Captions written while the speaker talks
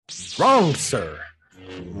Wrong, sir.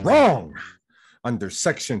 Wrong. Under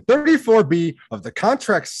Section 34B of the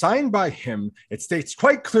contract signed by him, it states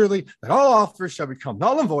quite clearly that all offers shall become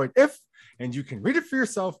null and void if, and you can read it for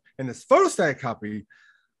yourself in this photostatic copy,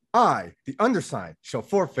 I, the undersigned, shall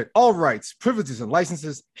forfeit all rights, privileges, and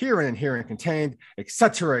licenses herein and herein contained,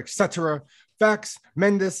 etc., etc., fax,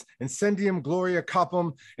 mendus, incendium, gloria,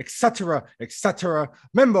 capum, etc., etc.,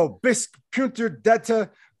 membo, bisque, punter, detta,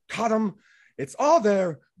 cottum. It's all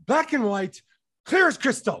there, black and white, clear as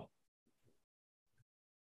crystal.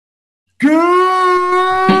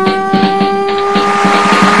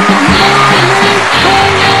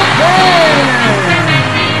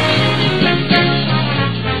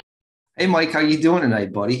 Hey, Mike, how you doing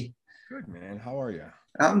tonight, buddy? Good, man. How are you?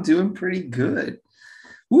 I'm doing pretty good.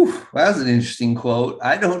 Whew, that was an interesting quote.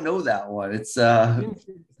 I don't know that one. It's His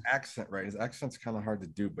accent right. His accent's kind of hard to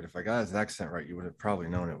do, but if I got his accent right, you would have probably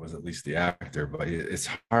known it was at least the actor. But it's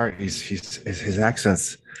hard. His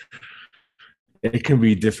accents. It can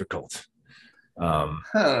be difficult.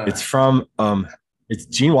 It's from it's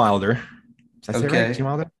Gene Wilder. Did I say okay. Right? Gene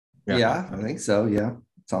Wilder? Yeah, I think so. Yeah,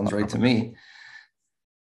 sounds right to me.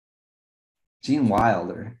 Gene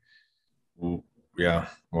Wilder. Ooh, yeah.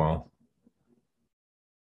 Well,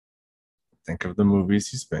 think of the movies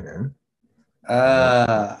he's been in.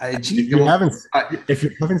 If you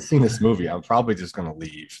haven't seen this movie, I'm probably just going to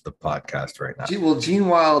leave the podcast right now. Gene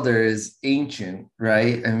Wilder is ancient,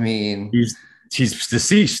 right? I mean, he's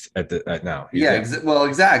deceased at now.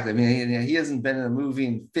 Exactly. I mean, he hasn't been in a movie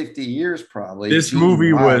in 50 years, probably. This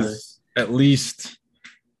movie was at least,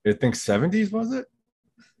 I think 70s, was it?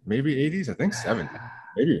 Maybe 80s? I think 70s.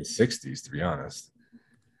 Maybe 60s, to be honest.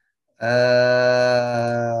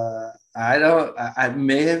 I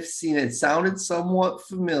may have seen it. It sounded somewhat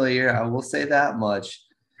familiar. I will say that much.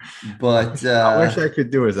 But I wish I could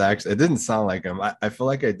do his accent. It didn't sound like him. I feel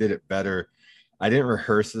like I did it better. I didn't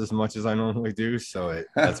rehearse as much as I normally do, so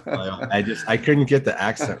that's why I couldn't get the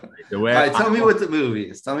accent right. The way. All right, tell me what the movie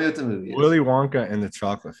is. Willy Wonka and the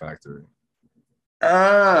Chocolate Factory.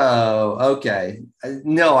 Oh, okay.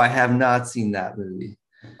 No, I have not seen that movie.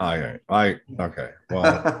 Okay. Well,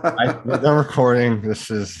 we're done recording.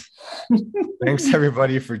 Thanks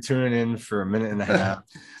everybody for tuning in for a minute and a half.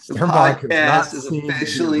 The podcast is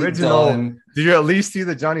officially done. Did you at least see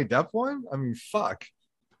the Johnny Depp one? I mean, fuck.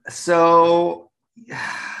 So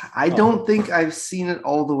I don't think I've seen it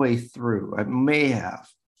all the way through. I may have.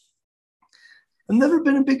 I've never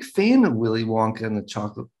been a big fan of Willy Wonka and the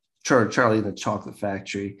Charlie and the Chocolate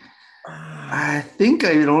Factory. I think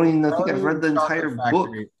I've read the entire book.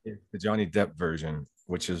 The Johnny Depp version,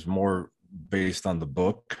 which is more based on the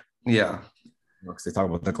book. Yeah. Because they talk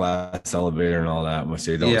about the glass elevator and all that, which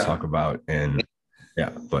they don't talk about. And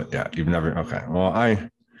you've never. Okay. Well,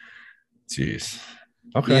 jeez.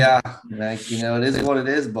 Okay. Yeah. Like, it is what it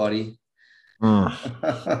is, buddy.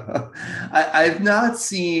 I've not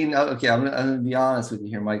seen. Okay. I'm going to be honest with you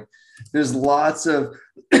here, Mike. There's lots of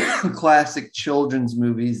classic children's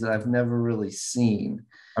movies that I've never really seen.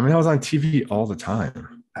 I mean, I was on TV all the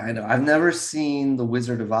time. I know. I've never seen The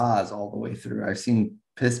Wizard of Oz all the way through. I've seen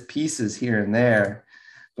pieces here and there,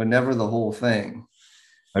 but never the whole thing.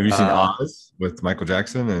 Have you seen Oz with Michael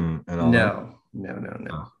Jackson and all that?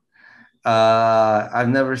 No. I've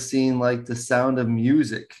never seen like The Sound of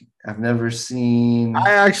Music. I've never seen.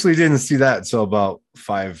 I actually didn't see that until about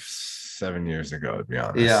 5-7 years ago, to be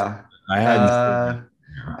honest. Yeah. I hadn't.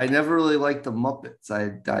 I never really liked the Muppets.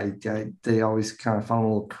 They always kind of found a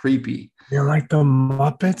little creepy. You like the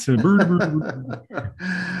Muppets?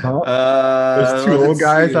 There's two old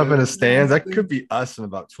guys up in the stands. That could be us in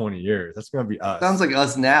about 20 years. That's gonna be us. Sounds like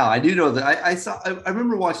us now. I do know that. I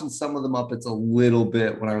remember watching some of the Muppets a little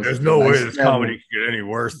bit when I was. There's no way this comedy can get any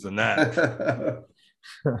worse than that.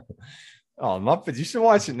 Oh, Muppets! You should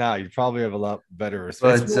watch it now. You probably have a lot better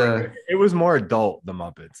respect. But it was more adult, the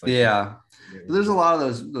Muppets. There's a lot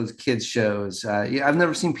of those kids shows. I've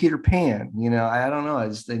never seen Peter Pan. I don't know.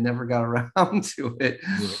 They never got around to it.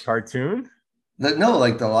 The cartoon? No,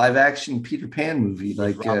 like the live action Peter Pan movie.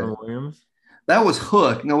 Like Robin Williams. That was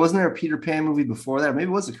Hook. No, wasn't there a Peter Pan movie before that? Maybe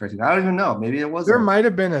it was a cartoon. I don't even know. Maybe it wasn't. There might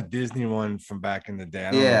have been a Disney one from back in the day.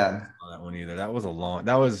 I don't know that one either. That was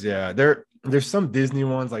There's some Disney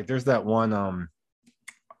ones, like there's that one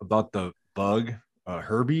about the bug,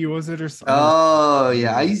 Herbie, was it, or something? Oh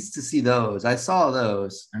yeah, I used to see those. I saw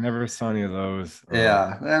those. I never saw any of those.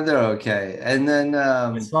 Yeah, they're okay. And then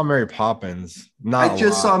I saw Mary Poppins. I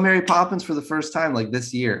just saw Mary Poppins for the first time like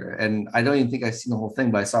this year, and I don't even think I've seen the whole thing,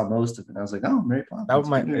 but I saw most of it. I was like, oh, Mary Poppins.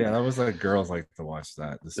 That was like girls like to watch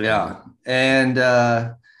that. And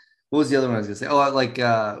What was the other one I was gonna say? Oh, like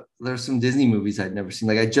there's some Disney movies I'd never seen.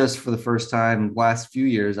 Like I just for the first time last few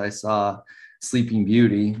years I saw Sleeping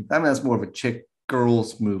Beauty. I mean that's more of a chick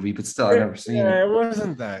girls movie, but still I've never seen it. Yeah, it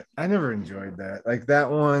wasn't that. I never enjoyed that. Like that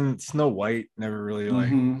one, Snow White, never really like.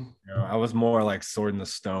 Mm-hmm. I was more like Sword in the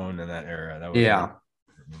Stone in that era. That was more. Yeah.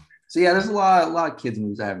 So yeah, there's a lot of kids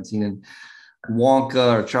movies I haven't seen, and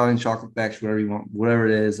Wonka or Charlie and the Chocolate Factory, whatever you want, whatever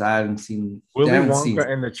it is, I haven't seen. I Willy haven't seen. Wonka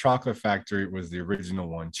and the Chocolate Factory was the original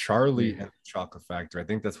one. Charlie and the Chocolate Factory. I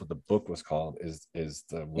think that's what the book was called. Is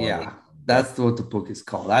the one? Yeah, that's what the book is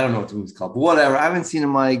called. I don't know what the movie's called, but whatever. I haven't seen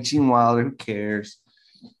him. Like Gene Wilder, who cares?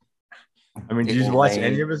 I mean, did you watch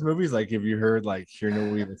any of his movies? Like, have you heard like Hear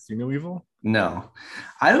No Evil, See No Evil? No,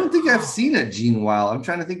 I don't think I've seen a Gene Wilder. I'm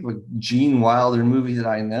trying to think of a Gene Wilder movie that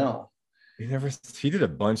I know. He did a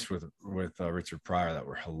bunch with Richard Pryor that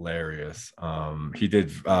were hilarious. He did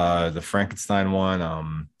the Frankenstein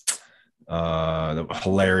one, that was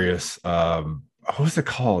hilarious. What was it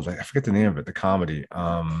called? I forget the name of it, the comedy.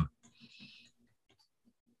 What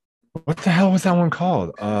the hell was that one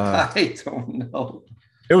called? I don't know.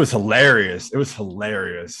 It was hilarious.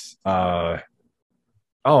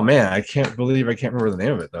 Oh man, I can't remember the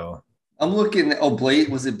name of it though. I'm looking. Oh,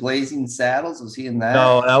 was it Blazing Saddles? Was he in that?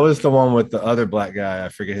 No, that was the one with the other black guy. I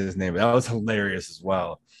forget his name, but that was hilarious as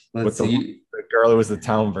well. Let's with see. The girl who was the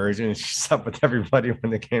town virgin, and she slept with everybody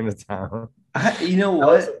when they came to town. You know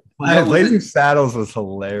what? Blazing Saddles was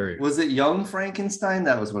hilarious. Was it Young Frankenstein?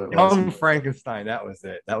 That was what it was. Young Frankenstein. That was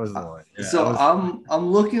it. That was the one. Yeah, so I'm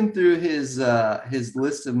looking through his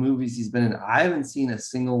list of movies he's been in. I haven't seen a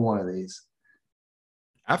single one of these.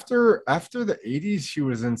 After the 80s, he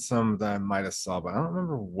was in some that I might have saw, but I don't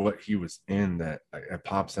remember what he was in that it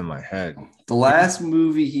pops in my head. The last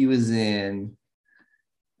movie he was in,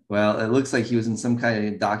 well, it looks like he was in some kind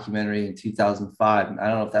of documentary in 2005. I don't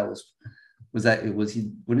know if that was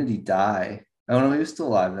he, when did he die? Oh no, he was still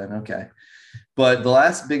alive then. Okay. But the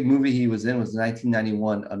last big movie he was in was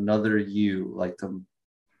 1991, Another You. I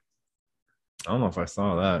don't know if I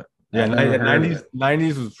saw that. Yeah,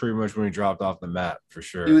 90s was pretty much when he dropped off the map for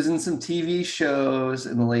sure. He was in some TV shows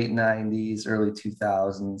in the late 90s, early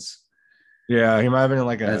 2000s. Yeah, he might have been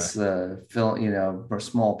like as film, for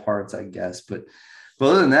small parts, I guess. But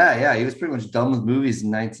other than that, yeah, he was pretty much done with movies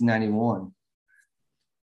in 1991.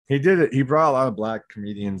 He did it. He brought a lot of black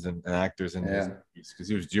comedians and actors in his movies because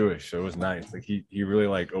he was Jewish, so it was nice. Like he really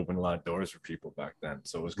like opened a lot of doors for people back then.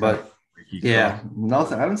 So it was kind of.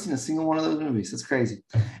 Nothing. I haven't seen a single one of those movies. That's crazy.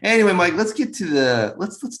 Anyway, Mike, let's get to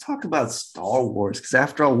let's talk about Star Wars, because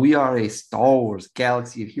after all, we are a Star Wars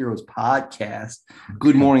Galaxy of Heroes podcast.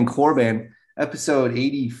 Good Morning Korriban, episode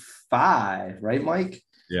 85, right, Mike?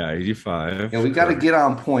 Yeah, 85. Yeah, we got to get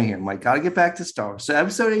on point here, Mike. Got to get back to Star Wars. So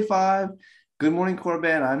episode 85, Good Morning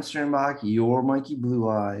Korriban. I'm Sternbach, your Mikey Blue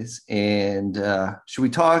Eyes. And should we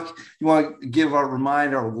talk? You want to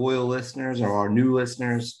remind our loyal listeners or our new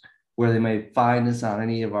listeners where they may find us on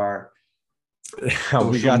any of our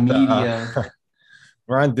social media?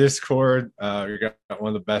 We're on Discord. We got one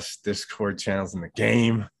of the best Discord channels in the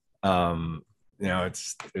game.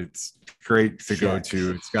 It's great to go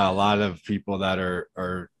to. It's got a lot of people that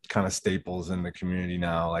are kind of staples in the community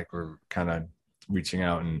now. Like we're kind of reaching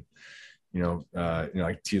out and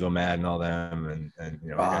like Tilo Mad and all them, and we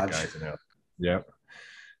got guys in there. Yep.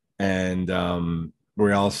 And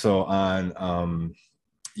we're also on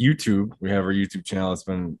YouTube. We have our YouTube channel. It's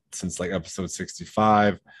been since like episode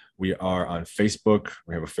 65. We are on Facebook.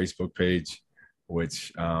 We have a Facebook page,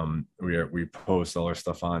 which we post all our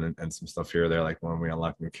stuff on and some stuff here or there, like when we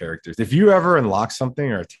unlock new characters. If you ever unlock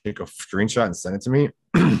something or take a screenshot and send it to me,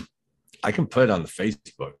 I can put it on the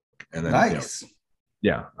Facebook. And then, nice.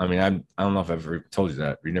 Yeah, I mean, I don't know if I've ever told you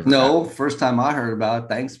that. No, first time I heard about it.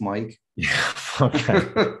 Thanks, Mike. Yeah, okay.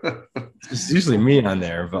 It's usually me on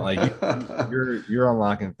there, but like you're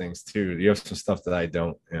unlocking things too. You have some stuff that I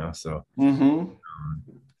don't, so. Mm-hmm.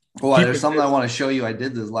 Well, there's something I want to show you. I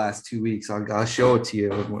did this last 2 weeks. I'll show it to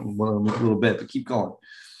you in a little bit, but keep going.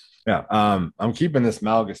 Yeah, I'm keeping this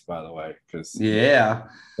Malgus, by the way, because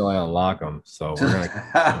until I unlock them. So we're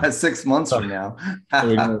gonna 6 months from now.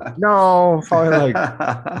 No, probably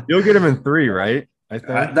like you'll get him in 3, right? I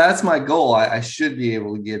think that's my goal. I should be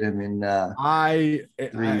able to get him in.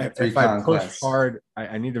 If I push hard,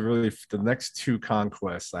 I need to really the next 2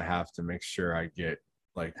 conquests. I have to make sure I get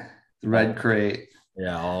like the red crate.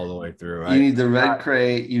 Yeah, all the way through. You need the red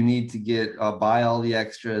crate. You need to get buy all the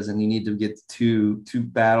extras, and you need to get two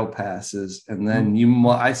battle passes, and then you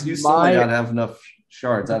still gotta have enough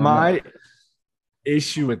shards. My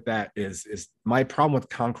issue with that is my problem with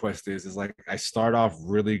Conquest is like I start off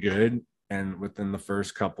really good, and within the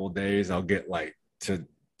first couple of days, I'll get like to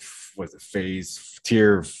what's it, phase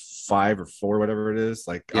tier 5 or 4, whatever it is.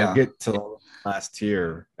 Like I'll get to the last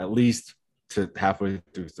tier at least to halfway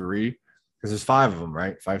through 3 because there's 5 of them,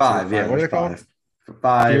 right? Five. Yeah, what are they there's called?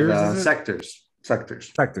 5 Tiers,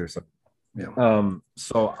 sectors. Yeah.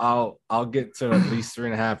 So I'll get to at least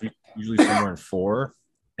 3.5, usually somewhere in 4,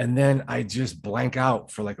 and then I just blank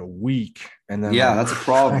out for like a week, and then that's a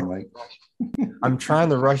problem. Like I'm trying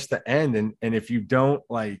to rush the end, and if you don't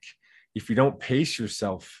pace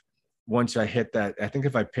yourself, once I hit that, I think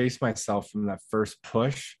if I pace myself from that first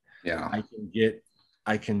push,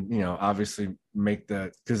 I can obviously make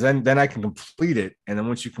because then I can complete it, and then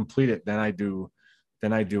once you complete it, then I do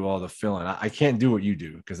all the filling. I can't do what you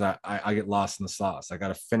do because I get lost in the sauce. I got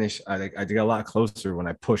to finish. I get a lot closer when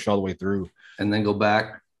I push all the way through and then go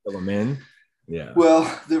back. Fill them in. Yeah. Well,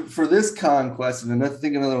 for this conquest, and I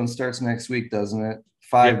think another one starts next week, doesn't it?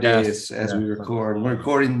 5 days as we record. We're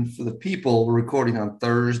recording for the people. We're recording on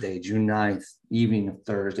Thursday, June 9th, evening of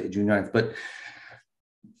Thursday, June 9th. But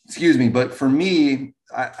excuse me. But for me,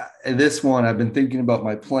 this one, I've been thinking about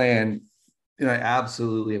my plan. I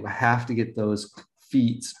absolutely have to get those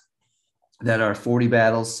feats that are 40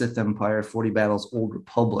 battles Sith Empire, 40 battles Old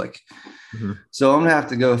Republic. Mm-hmm. So I'm gonna have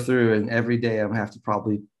to go through, and every day I'm gonna have to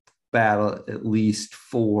probably battle at least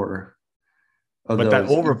 4 of those. But that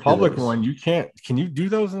Old Republic one, you can't. Can you do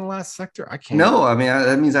those in the last sector? I can't. No, I mean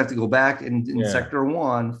that means I have to go back in sector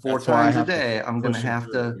 1 4 times a day. I'm gonna have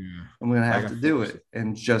to. I'm gonna have to do it,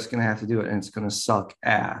 and just gonna have to do it, and it's gonna suck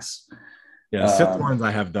ass. Yeah, Sith ones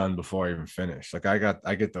I have done before I even finish. Like I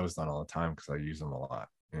get those done all the time because I use them a lot.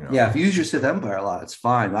 Yeah, if you use your Sith Empire a lot, it's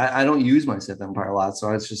fine. I don't use my Sith Empire a lot,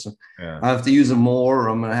 so it's just I have to use them more, or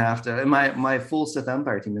I'm gonna have to. And my full Sith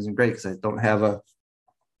Empire team isn't great because I don't have a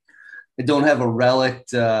relic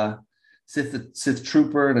Sith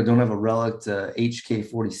Trooper, and I don't have a relic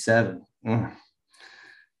HK-47.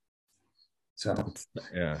 So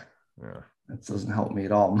that doesn't help me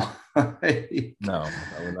at all. No,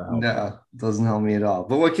 it doesn't help me at all.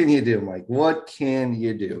 But what can you do, Mike? What can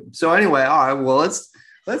you do? So anyway, all right. Well,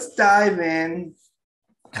 let's dive in.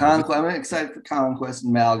 I'm excited for Conquest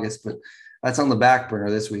and Malgus, but that's on the back burner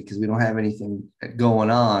this week because we don't have anything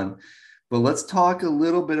going on. But let's talk a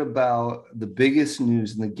little bit about the biggest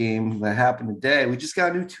news in the game that happened today. We just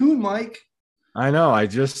got a new toon, Mike. I know. I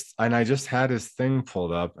just had his thing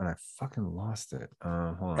pulled up and I fucking lost it.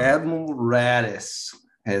 Hold on. Admiral Radis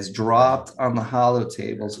has dropped on the holo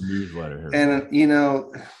tables. Newsletter here. And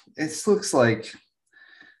it looks like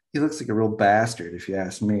he looks like a real bastard, if you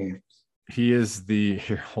ask me. He is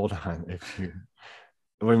hold on.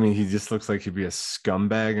 What do you mean? He just looks like he'd be a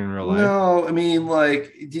scumbag in real life. No, I mean,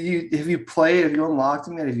 like, have you unlocked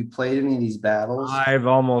him yet? Have you played any of these battles? I've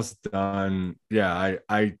almost done. Yeah,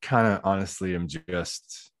 I kind of honestly am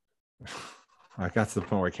just. I got to the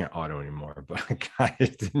point where I can't auto anymore, but I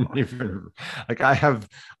didn't even I have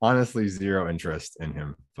honestly zero interest in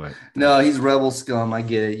him. But no, he's rebel scum. I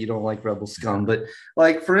get it. You don't like rebel scum, but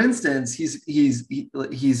like for instance, he's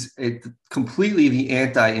completely the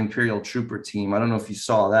anti-Imperial Trooper team. I don't know if you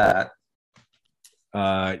saw that.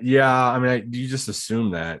 Yeah, I mean, you just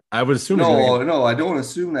assume that. I would assume. No, I don't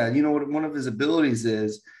assume that. You know what? One of his abilities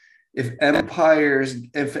is if any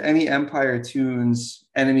Empire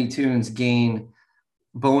enemy toons gain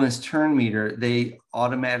bonus turn meter, they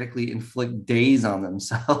automatically inflict days on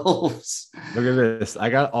themselves. Look at this. I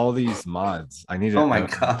got all these mods. I need Oh my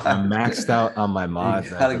God. I'm maxed out on my mods.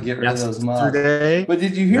 You gotta get rid of those mods. But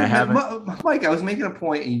did you hear Mike? I was making a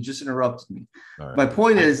point and you just interrupted me. Right. My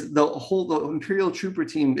point is the Imperial Trooper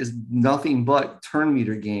team is nothing but turn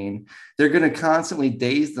meter gain. They're going to constantly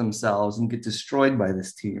daze themselves and get destroyed by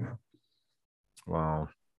this team. Wow.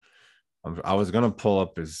 I was going to pull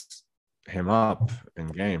up him up in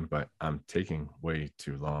game, but I'm taking way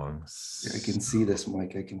too long. Yeah, I can see this,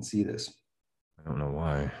 Mike. I can see this. I don't know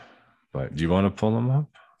why, but do you want to pull him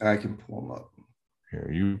up? I can pull him up.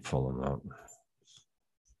 Here, you pull him up.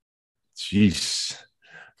 Jeez.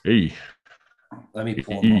 Hey. Let me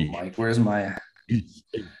pull him up, Mike. Where's my...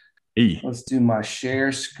 Let's do my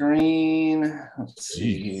share screen. Let's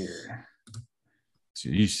see here.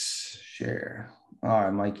 Jeez. Share. All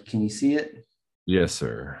right, Mike, can you see it? Yes,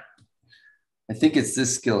 sir. I think it's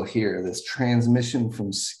this skill here, this transmission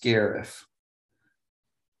from Scarif.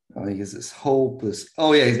 Oh, he has this hope. He's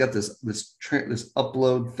got this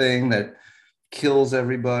upload thing that kills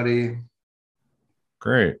everybody.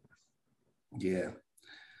 Great. Yeah.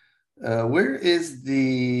 Where is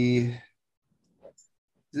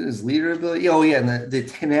his leader ability? Oh, yeah, and the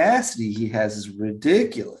tenacity he has is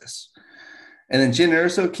ridiculous. And then Jyn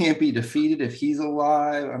Erso can't be defeated if he's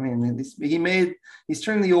alive. I mean, he's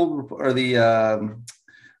turned the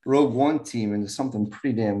Rogue One team into something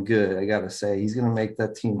pretty damn good. I gotta say, he's gonna make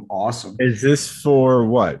that team awesome. Is this for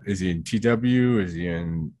what? Is he in TW? Is he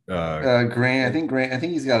in Grand, I think Grand. I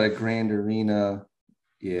think he's got a Grand Arena.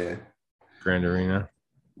 Yeah, Grand Arena?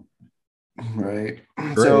 right.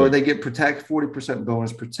 Great. So they get 40%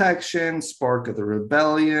 bonus protection, Spark of the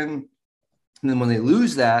Rebellion, and then when they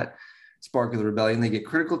lose that Spark of the Rebellion, they get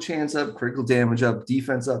critical chance up, critical damage up,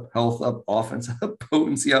 defense up, health up, offense up,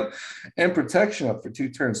 potency up, and protection up for 2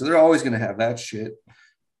 turns. So they're always going to have that shit.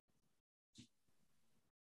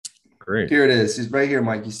 Great. Here it is. It's right here,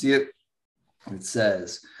 Mike. You see it? It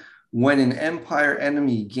says, when an Empire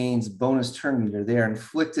enemy gains bonus turn meter, they are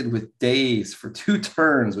inflicted with daze for 2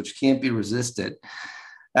 turns, which can't be resisted.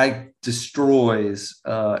 That destroys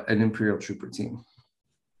an Imperial Trooper team.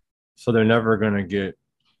 So they're never going to get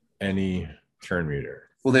any turn meter.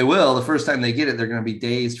 Well, they will. The first time they get it, they're going to be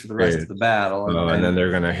dazed for the rest of the battle. And then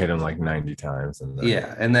they're going to hit them like 90 times. And then...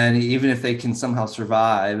 Yeah. And then even if they can somehow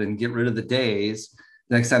survive and get rid of the daze,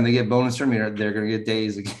 next time they get bonus turn meter, they're going to get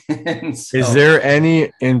dazed again. So, is there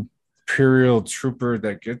any Imperial Trooper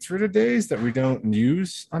that gets rid of daze that we don't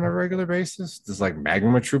use on a regular basis? Does like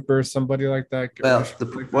Magma Trooper or somebody like that? Well,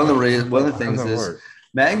 one of the things is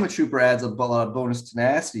Magma Trooper adds a lot of bonus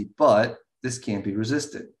tenacity, but this can't be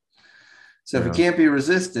resisted. So if it can't be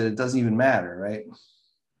resisted, it doesn't even matter, right?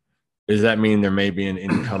 Does that mean there may be an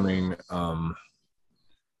incoming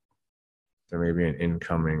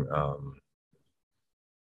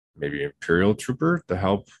maybe Imperial Trooper to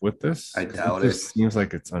help with this? I doubt it. Seems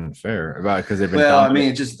like it's unfair because they've been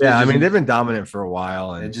they've been dominant for a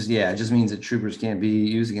while, and it just means that troopers can't be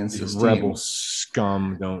used against this rebel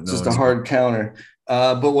scum. Don't know. Just a hard counter.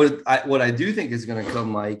 But what I do think is going to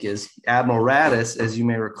come, Mike, is Admiral Raddus, as you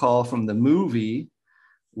may recall from the movie,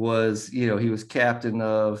 was he was captain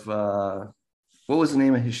of what was the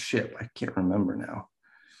name of his ship? I can't remember now.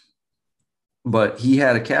 But he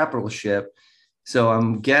had a capital ship. So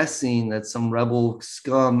I'm guessing that some rebel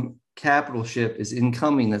scum capital ship is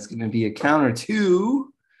incoming. That's going to be a counter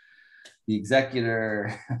to the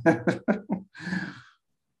Executor.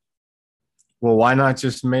 Well, why not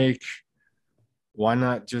just make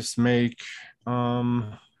this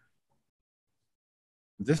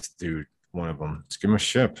dude one of them? Just give him a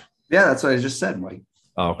ship. Yeah, that's what I just said, Mike.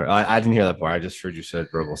 Oh, okay. I didn't hear that part. I just heard you said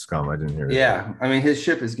rebel scum. I didn't hear it. Yeah, I mean, his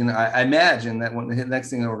ship is gonna. I imagine that the next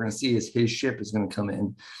thing that we're gonna see is his ship is gonna come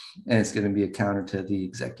in, and it's gonna be a counter to the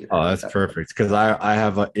Executor. Oh, that's perfect, because I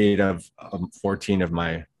have 8 of 14 of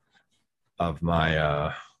my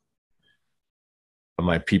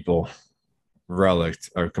people relict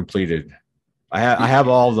or completed. I have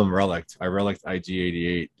all of them relict. I relict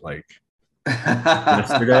IG-88 like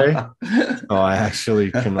yesterday. So I actually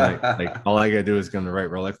can like all I gotta do is go to the right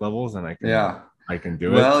relic levels and I can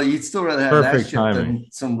do it. Well, you'd still rather have Perfect that ship timing than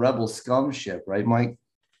some rebel scum ship, right, Mike?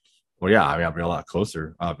 Well, yeah, I mean I'll be a lot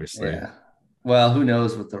closer, obviously. Yeah. Well, who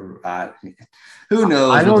knows what who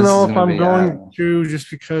knows? I don't know if I'm going to,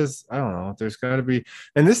 just because I don't know. There's got to be,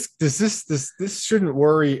 and this shouldn't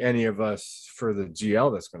worry any of us for the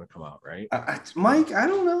GL that's going to come out, right? Mike, I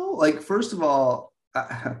don't know. Like, first of all,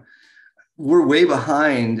 we're way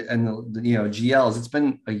behind, and GLs. It's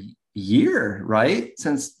been a year, right,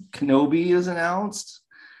 since Kenobi is announced,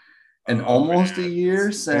 and almost a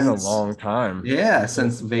year since. It's been a long time. Yeah,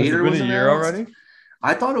 since Vader was announced. A year already.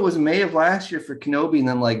 I thought it was May of last year for Kenobi, and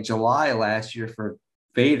then like July last year for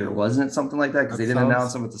Vader, wasn't it? Something like that, because they didn't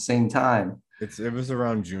announce them at the same time. It was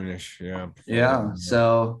around June-ish, yeah. Yeah.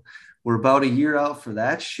 So we're about a year out for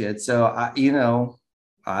that shit. So I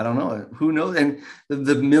don't know. Who knows? And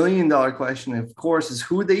the $1 million question, of course, is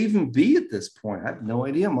who would they even be at this point? I have no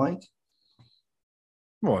idea, Mike.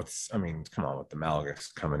 Well, come on, with the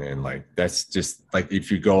Malgus coming in, like that's just like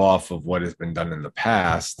if you go off of what has been done in the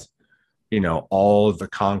past. All of the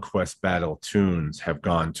conquest battle toons have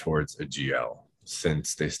gone towards a GL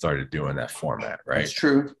since they started doing that format, right? That's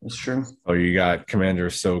true. So you got Commander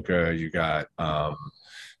Ahsoka, you got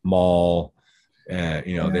Maul, and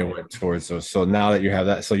they went towards those. So now that you have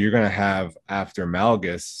that, so you're gonna have after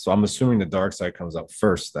Malgus. So I'm assuming the dark side comes out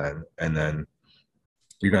first, then, and then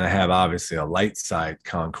you're gonna have obviously a light side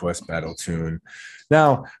conquest battle toon.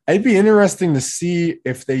 Now, it'd be interesting to see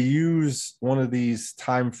if they use one of these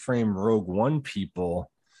time frame Rogue One people,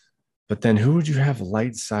 but then who would you have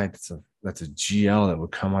light side that's a GL that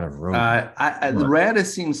would come out of Rogue One? Raddus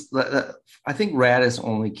seems. I think Raddus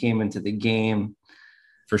only came into the game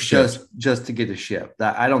for ships, just to get a ship.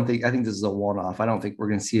 I think this is a one-off. I don't think we're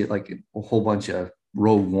going to see it like a whole bunch of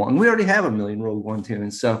Rogue One. We already have 1 million Rogue One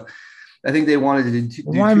toons, so. I think they wanted to do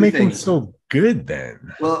why make them so good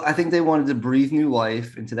then? Well, I think they wanted to breathe new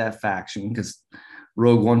life into that faction because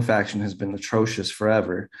Rogue One faction has been atrocious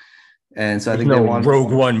forever. And so I There's think they no want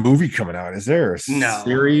Rogue One movie coming out. Is there a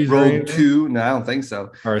series or Rogue anything? 2. No, I don't think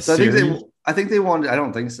so. Or a So series? I think they wanted, I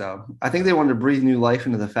don't think so. I think they wanted to breathe new life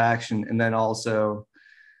into the faction and then also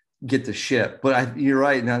get the ship. But you're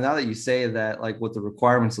right. Now that you say that, like what the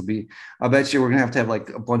requirements will be, I bet you we're gonna have to have like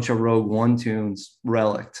a bunch of Rogue One toons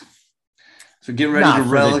relicked. So get ready to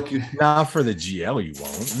relic. Not for the GL, you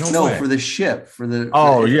won't. No, way. for the ship, for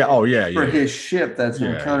his ship that's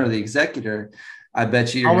going to counter the Executor. I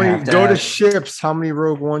bet you. How many go to ships? How many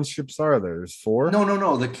Rogue One ships are there? There's 4.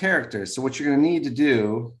 No. The characters. So what you're going to need to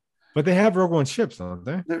do. But they have Rogue One ships, don't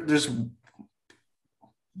they?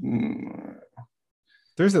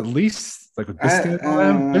 There's at least like with this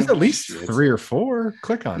there's at least 3 or 4.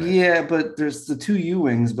 Click on it. Yeah, but there's the 2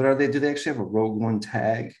 U-wings. But do they actually have a Rogue One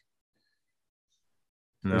tag?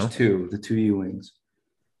 No. There's 2, the 2 U-wings.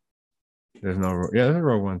 There's there's a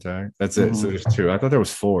Rogue One tag. That's it. So there's 2. I thought there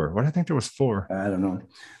was 4. Why did I think there was 4? I don't know.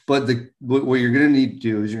 But what you're going to need to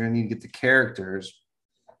do is you're going to need to get the characters.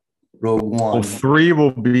 Rogue One. Well, 3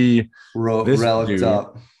 will be relicked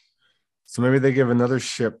up. So maybe they give another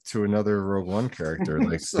ship to another Rogue One character.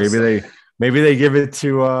 Like maybe they give it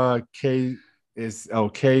to KS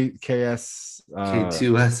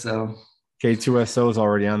K2SO. K2SO is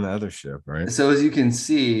already on the other ship, right? So as you can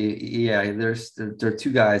see, yeah, there are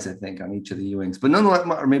 2 guys, I think, on each of the U-wings, but nonetheless,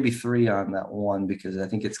 or maybe 3 on that one because I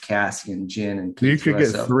think it's Cassie and Jin and K2SO. You could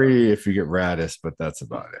get 3 if you get Radis, but that's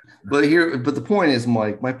about it. But the point is,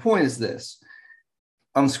 Mike, my point is this: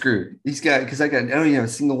 I'm screwed. These guys, because I don't even have a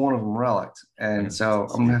single one of them relicked, and so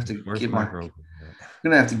I'm gonna have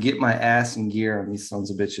to get my ass in gear on these sons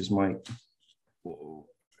of bitches, Mike.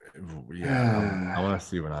 Yeah, I want to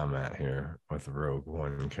see what I'm at here with Rogue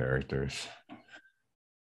One characters.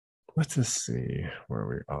 Let's just see where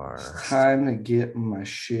we are. It's time to get my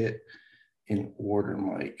shit in order,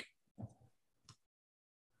 Mike.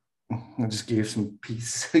 I just gave some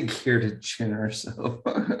piece of gear to Jenner. So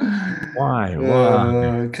why?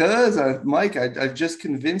 Because Mike, I've just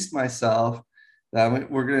convinced myself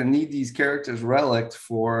that we're going to need these characters relict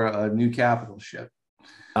for a new capital ship.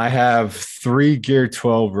 I have 3 Gear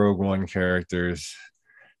 12 Rogue One characters.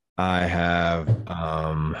 I have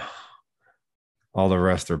all the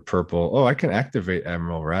rest are purple. Oh, I can activate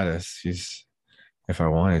Admiral Radis. If I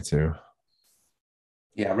wanted to.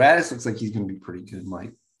 Yeah, Radis looks like he's going to be pretty good,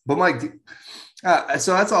 Mike. But Mike,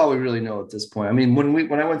 so that's all we really know at this point. I mean,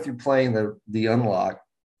 when I went through playing the unlock,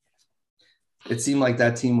 it seemed like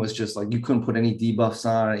that team was just like you couldn't put any debuffs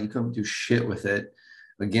on it. You couldn't do shit with it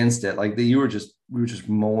against it. Like we were just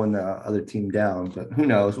mowing the other team down. But who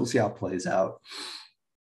knows? We'll see how it plays out.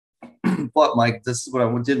 But Mike, this is what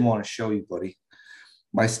I did want to show you, buddy.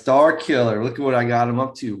 My star killer. Look at what I got him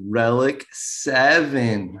up to. Relic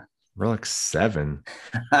 7. Relic 7.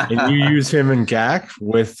 And you use him in GAC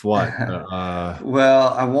with what?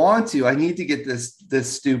 Well, I want to. I need to get this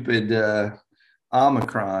stupid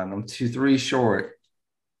Omicron. I'm 2-3 short.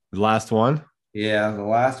 The last one? Yeah, the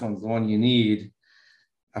last one's the one you need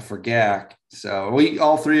for GAC. So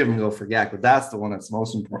all 3 of them go for GAC, but that's the one that's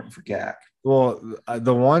most important for GAC. Well,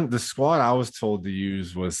 the squad I was told to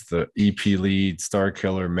use was the EP lead, Star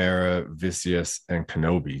Killer, Mara, Vicious, and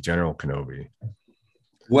Kenobi, General Kenobi.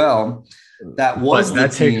 Well, that was the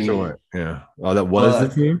team. Takes yeah. Oh, that was the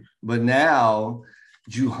team. But now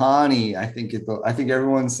Juhani, I think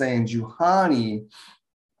everyone's saying Juhani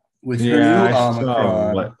with her new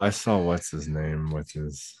Omicron. I saw what's his name, which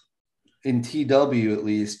is in TW at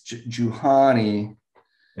least, Juhani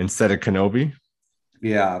instead of Kenobi.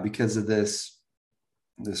 Yeah, because of this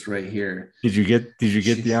right here. Did you get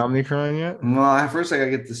the Omicron yet? No, at first I gotta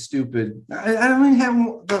get the stupid. I don't even have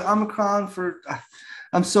the Omicron for.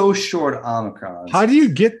 I'm so short Omicron. How do you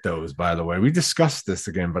get those, by the way? We discussed this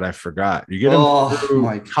again, but I forgot. You get them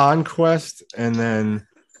through Conquest, and then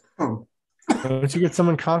don't you get some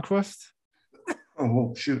in Conquest?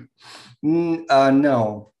 Oh shoot!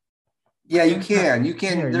 No. Yeah, you can. You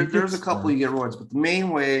can. There's a couple you get rewards, but the main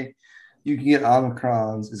way you can get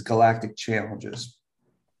Omicrons is Galactic Challenges.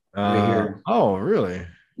 Right here. Oh, really?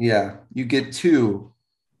 Yeah, you get 2.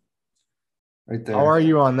 Right there. How are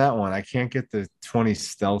you on that one? I can't get the 20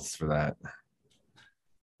 stealths for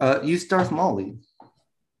that. Use Darth Maul lead.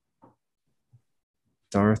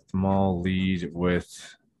 Darth Maul lead with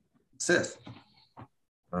Sith.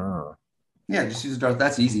 Oh. Yeah, just use Darth.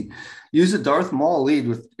 That's easy. Use a Darth Maul lead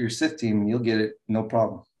with your Sith team, and you'll get it no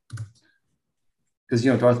problem. Because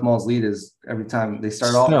Darth Maul's lead is every time they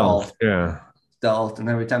start off stealth, and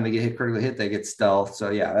every time they get critically hit, they get stealth.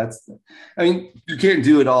 So yeah, you can't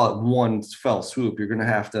do it all at one fell swoop. You're gonna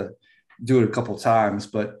have to do it a couple times,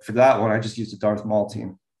 but for that one, I just used a Darth Maul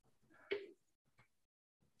team.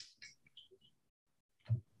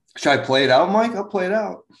 Should I play it out, Mike? I'll play it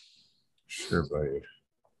out. Sure, buddy.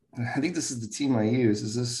 I think this is the team I use.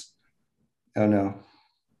 Is this? Oh, no.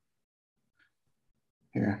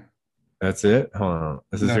 Here. That's it? Hold on.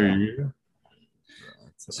 This is who you?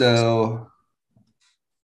 So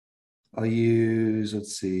I'll use,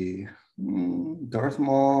 let's see, Darth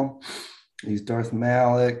Maul. I'll use Darth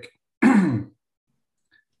Malik. And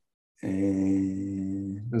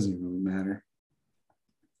it doesn't really matter.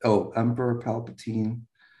 Oh, Emperor Palpatine.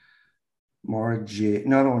 Mara J.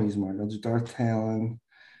 No, I don't want to use Mara. I'll do Darth Talon.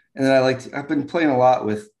 And then I've been playing a lot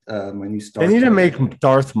with my new Star. They need to make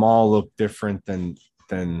Darth Maul look different than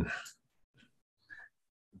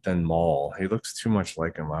Maul. He looks too much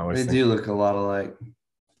like him. They do look a lot alike.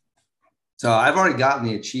 So I've already gotten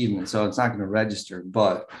the achievement, so it's not going to register,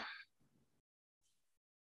 but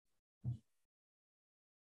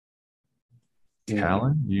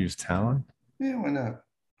Talon? You use Talon? Yeah, why not?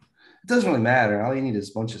 It doesn't really matter. All you need is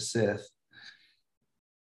a bunch of Sith.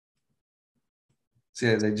 So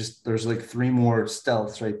yeah, there's like 3 more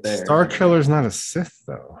stealths right there. Star Killer's not a Sith,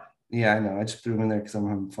 though. Yeah, I know. I just threw him in there because I'm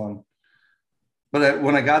having fun. But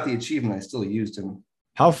when I got the achievement, I still used him.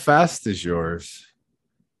 How fast is yours?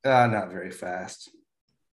 Not very fast.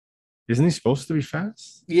 Isn't he supposed to be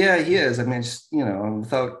fast? Yeah, he is. I mean, just,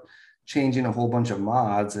 without changing a whole bunch of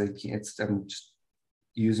mods, I'm just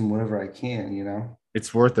using whatever I can,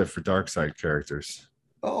 It's worth it for dark side characters.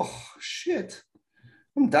 Oh, shit.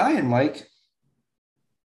 I'm dying, Mike.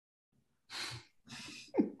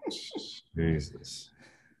 Jesus.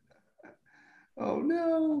 Oh,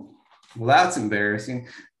 no. Well, that's embarrassing.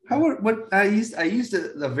 What I used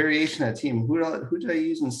the variation of that team. Who did I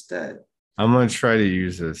use instead? I'm gonna try to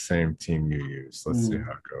use the same team you use. Let's see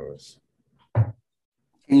how it goes.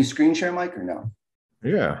 Can you screen share, Mike, or no?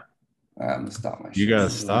 Yeah. I'm gonna stop my. You gotta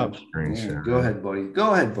stop screen share. Go ahead, buddy.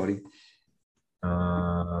 Go ahead, buddy.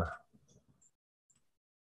 I'm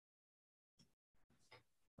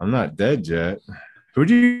not dead yet. Who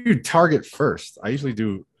do you target first? I usually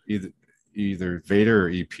do either Vader or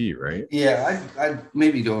EP, right? Yeah, I'd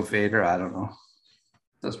maybe go with Vader. I don't know.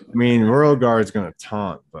 I mean, Royal Guard's gonna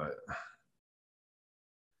taunt, but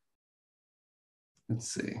let's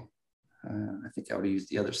see. I think I would use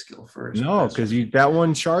the other skill first. No, because that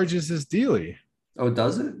one charges his dealie. Oh,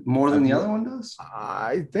 does it more than the other one does?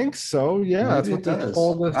 I think so. Yeah, maybe that's what they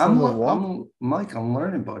told us. I'm Mike. I'm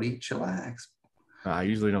learning, buddy. Chillax. I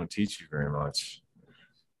usually don't teach you very much.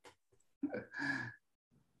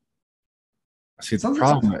 See,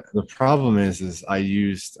 the problem is I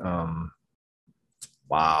used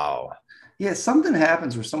wow. Yeah, something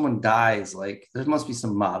happens where someone dies. Like there must be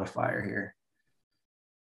some modifier here.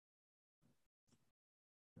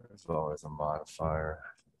 There's always a modifier.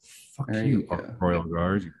 Fuck there you, Royal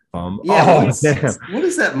Guard, you bum. Yeah, what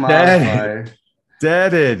is that modifier?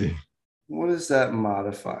 Deaded. What is that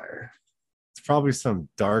modifier? It's probably some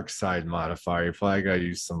dark side modifier. You probably gotta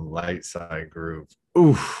use some light side group.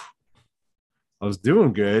 Oof. I was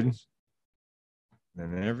doing good.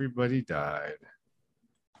 And everybody died.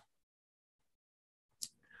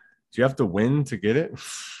 Do you have to win to get it?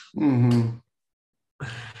 Mm-hmm.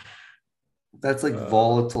 That's like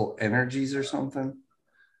volatile energies or something.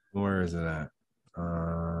 Where is it at?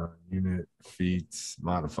 Unit feats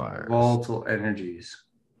modifiers. Volatile energies.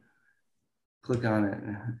 Click on it.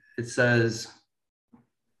 It says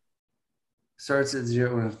starts at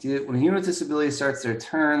 0. When a unit with this ability starts their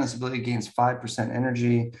turn, this ability gains 5%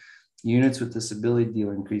 energy. Units with this ability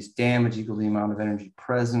deal increased damage equal to the amount of energy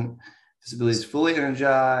present. This ability is fully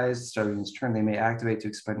energized. Starting its turn, they may activate to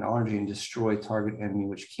expend energy and destroy target enemy,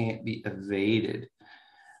 which can't be evaded.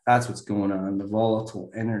 That's what's going on. The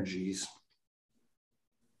volatile energies.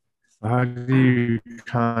 How do you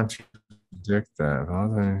contradict that?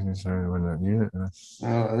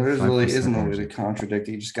 There really isn't a way to contradict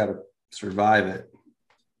it. You just got to survive it.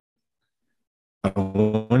 I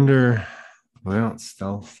wonder. Well, they don't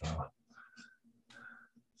stealth though.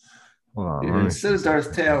 Hold on. Dude, instead of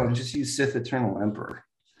Darth Talon, just use Sith Eternal Emperor.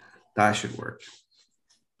 That should work.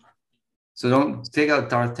 So don't take out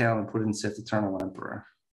Darth Talon and put in Sith Eternal Emperor.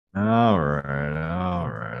 All right.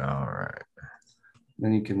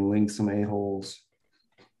 Then you can link some a-holes.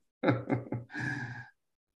 And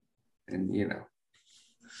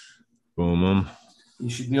boom them. You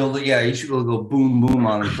should be able to go boom boom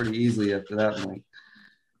on them pretty easily after that, Mike.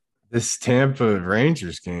 This Tampa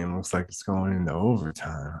Rangers game looks like it's going into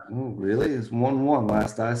overtime. Oh, really? It's 1-1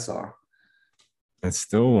 last I saw. It's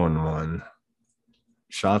still 1-1.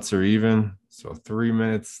 Shots are even. So 3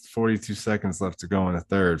 minutes, 42 seconds left to go in the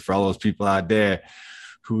third. For all those people out there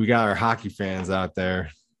who we got our hockey fans out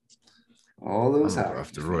there. All those I'm gonna go hockey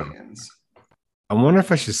after Roy. fans. I wonder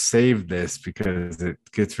if I should save this because it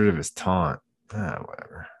gets rid of his taunt.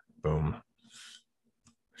 Whatever. Boom.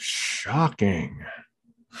 Shocking.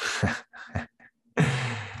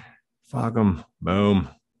 Fuck him. Boom.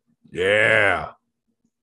 Yeah.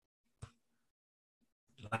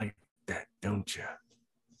 Like that, don't you?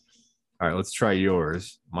 All right, let's try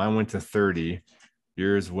yours. Mine went to 30.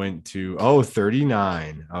 Yours went to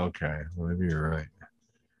 39. Okay, well, maybe you're right.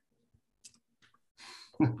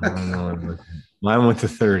 Mine went to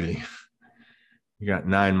 30. You got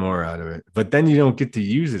 9 more out of it, but then you don't get to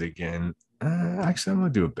use it again. Actually, I'm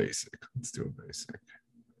gonna do a basic. Let's do a basic.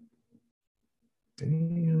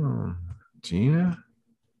 Damn, Gina.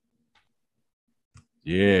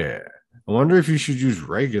 Yeah. I wonder if you should use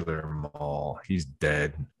regular Maul. He's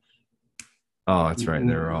dead. Oh, that's right.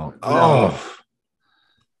 They're all. Oh,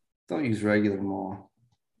 don't use regular Maul.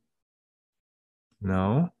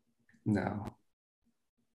 No.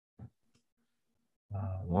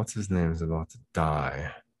 What's his name is about to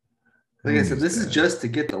die. Like I said, this is just to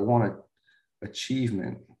get the one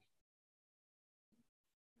achievement.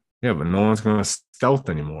 Yeah, but no one's gonna stealth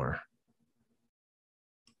anymore.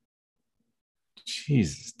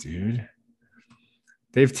 Jesus, dude.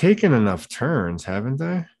 They've taken enough turns, haven't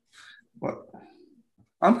they? What?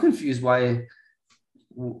 I'm confused. Why?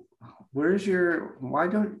 Where's your? Why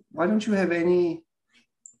don't you have any?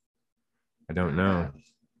 I don't know.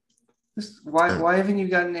 Why haven't you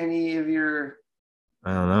gotten any of your?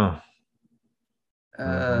 I don't know.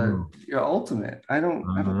 Your ultimate. I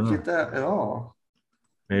don't get that at all.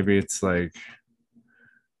 Maybe it's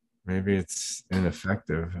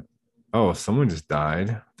ineffective. Oh, someone just died.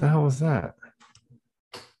 What the hell was that?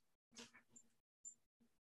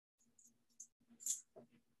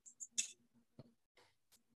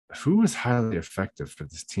 Who was highly effective for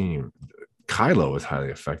this team? Kylo was highly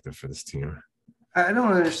effective for this team. I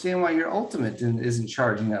don't understand why your ultimate isn't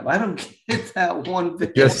charging up. I don't get that one bit.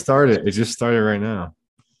 It just started right now.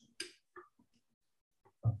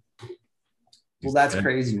 Well, that's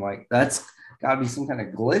crazy, Mike. That's got to be some kind of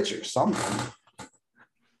glitch or something.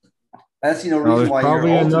 That's reason why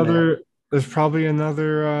probably your ultimate. There's probably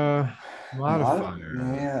another modifier.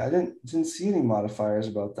 Yeah, I didn't see any modifiers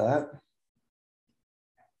about that.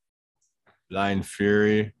 Blind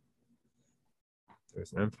Fury.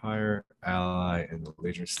 There's an Empire ally in the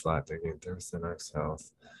Legion slot. They gain 30% max health.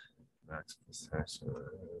 Max protection.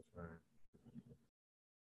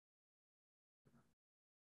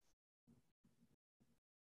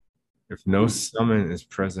 If no summon is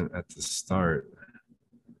present at the start.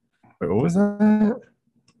 Wait, what was that?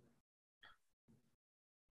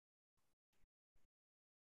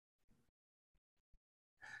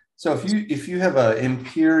 So if you have an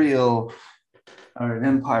Imperial or an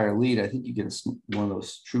Empire lead, I think you get one of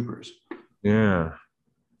those troopers. Yeah.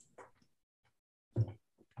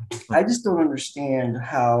 I just don't understand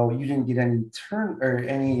how you didn't get any turn or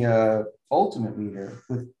any ultimate leader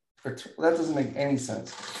that doesn't make any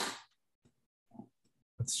sense.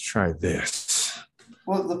 Let's try this.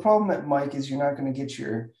 Well, the problem at Mike is you're not going to get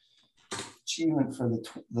your achievement for the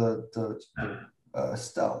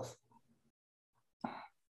stealth.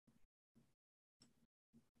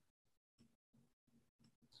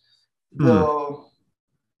 Though,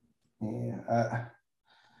 yeah,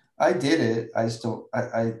 I did it. I just don't.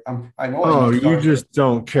 I know. Oh, you just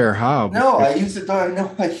don't care how. No, I used the Darth.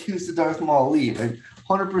 No, I used the Darth Maul lead. I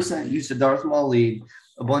 100% used the Darth Maul lead.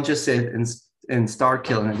 A bunch of Sith and Star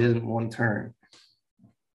Kill, and I did it in one turn.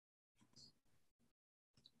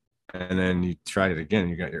 And then you tried it again.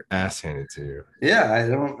 You got your ass handed to you. Yeah, I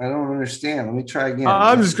don't understand. Let me try again.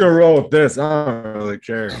 I'm just gonna roll with this. I don't really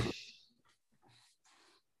care.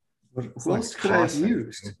 What else could I have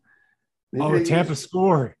used? Maybe Tampa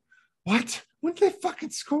scored. What? When did they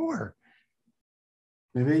fucking score?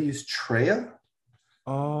 Maybe I used Traya.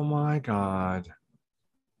 Oh my god.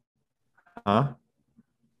 Huh?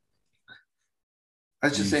 I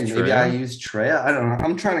was just saying, maybe I used Traya. I don't know.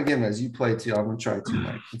 I'm trying to get him as you play too. I'm gonna try too,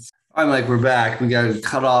 Mike. I'm like, we're back. We got to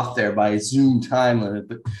cut off there by Zoom time limit.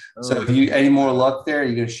 But so if you any more luck there,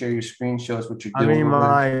 you're gonna share your screen, show us what you're doing. I mean,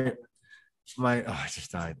 I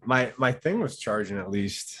just died. My thing was charging at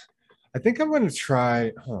least. I think I'm gonna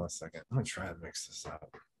try. Hold on a second. I'm gonna try to mix this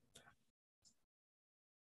up.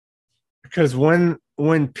 Because when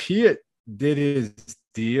Piet did his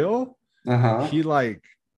deal, he stealthed.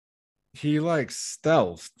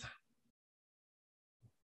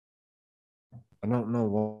 I don't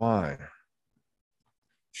know why.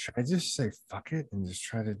 Should I just say fuck it and just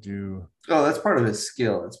try to do? Oh, that's part of his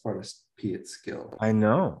skill. That's part of Piet's skill. I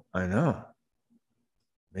know.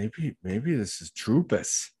 Maybe this is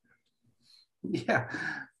Troopus. Yeah,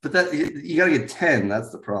 but that you got to get 10. That's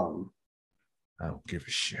the problem. I don't give a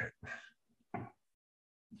shit.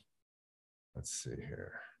 Let's see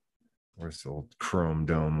here. Where's the old Chrome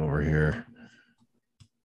Dome over here?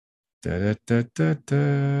 I'm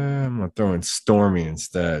gonna throw in Stormy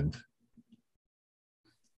instead.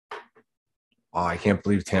 Oh, I can't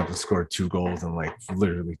believe Tampa scored 2 goals in like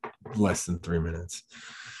literally less than 3 minutes.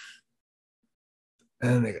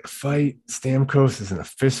 And they got a fight. Stamkos is in a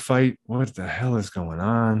fist fight. What the hell is going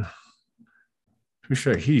on? Pretty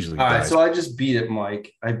sure he usually All right, dies. so I just beat it,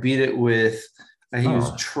 Mike. I beat it with, I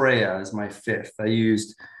used Treya as my 5th. I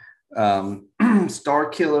used Star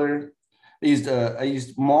Killer. I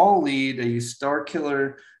used Maul Lead. I used Star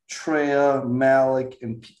Killer, Treya, Malik,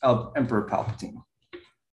 and Emperor Palpatine.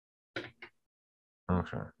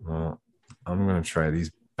 Okay, well, I'm gonna try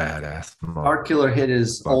these badass. Star Killer hit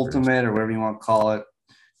his ultimate or whatever you want to call it.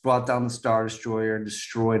 Brought down the Star Destroyer,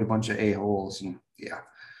 destroyed a bunch of a-holes, and yeah.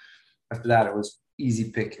 After that, it was easy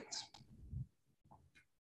pickings.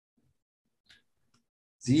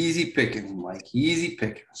 It's easy pickings, Mike. Easy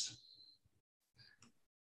pickings.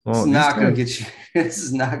 Well, this is not going to get you. This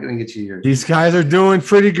is not going to get you your. These guys are doing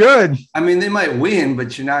pretty good. I mean, they might win,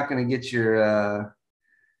 but you're not going to get your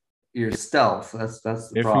stealth. That's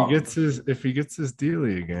the problem. If he gets his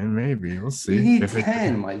dealie again, maybe we'll see. You need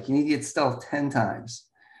 10, Mike. You need to get stealth 10 times.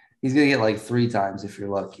 He's going to get like 3 times if you're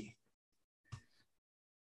lucky.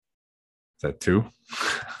 Is that 2?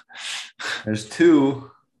 There's 2.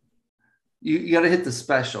 You got to hit the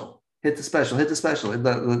special. Hit the special.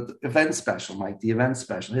 The event special, Mike. The event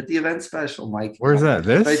special. Hit the event special, Mike. Where's that?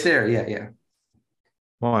 This? Right there. Yeah.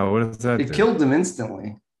 Why? What is that? It killed him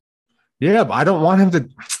instantly. Yeah, but I don't want him to.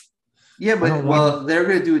 Yeah, but they're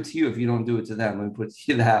going to do it to you if you don't do it to them. Let me put it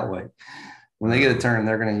to you that way. When they get a turn,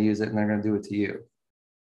 they're going to use it and they're going to do it to you.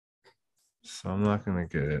 So I'm not going to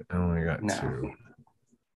get it. I only got 2.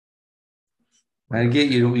 I get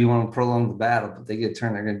you. You want to prolong the battle, but they get a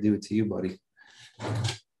turn, they're going to do it to you, buddy.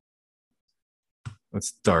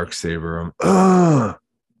 Let's dark saber him.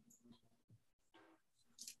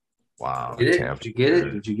 Wow. Did you get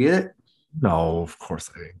it? Did you get it? No, of course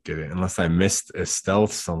I didn't get it, unless I missed a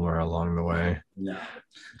stealth somewhere along the way. No.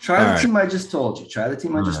 Try the team I just told you.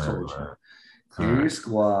 Clear your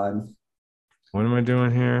squad. What am I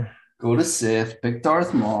doing here? Go to Sith. Pick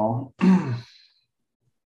Darth Maul.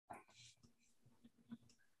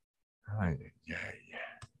 Yeah.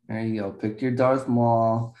 There you go. Pick your Darth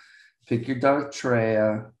Maul. Pick your Darth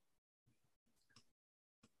Treya.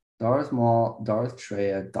 Darth Maul, Darth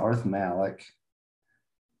Treya, Darth Malik.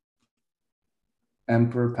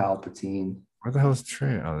 Emperor Palpatine. Where the hell is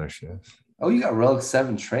Treya? Oh, there she is. Oh, you got Relic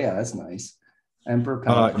 7 Treya. That's nice. Emperor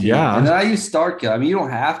Palpatine. Yeah. And then I use Starkill. I mean, you don't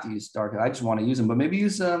have to use Starkill. I just want to use them. But maybe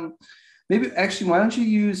use maybe actually, why don't you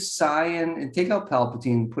use Cyan and take out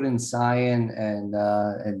Palpatine, put in Cyan and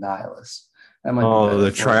Nihilus. That might be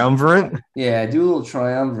the triumvirate? Yeah, do a little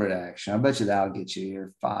triumvirate action. I bet you that'll get you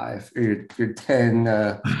your 5 or your 10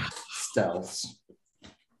 stealths.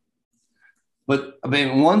 But I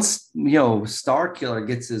mean, once Star Killer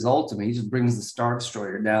gets his ultimate, he just brings the Star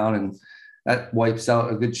Destroyer down, and that wipes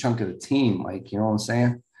out a good chunk of the team. Like, you know what I'm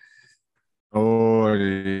saying? Oh,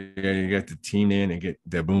 yeah, you get the team in and get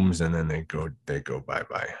the booms, and then they go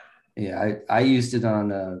bye-bye. Yeah, I used it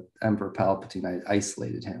on Emperor Palpatine. I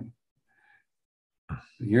isolated him.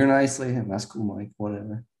 You're gonna isolate him. That's cool, Mike.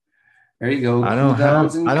 Whatever. There you go. I don't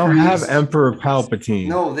have Emperor Palpatine.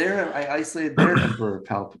 No, I isolated their Emperor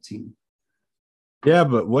Palpatine. Yeah,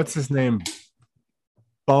 but what's his name?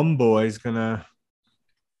 Bum Boy's gonna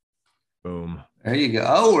boom. There you go.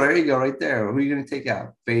 Oh, there you go, right there. Who are you gonna take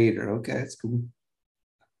out? Vader. Okay, that's cool.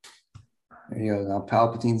 There you go. Now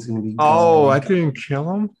Palpatine's gonna be. Oh, I didn't kill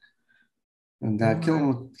him. And kill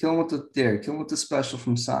him with the special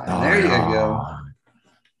from Cyan. There you go.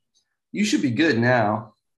 You should be good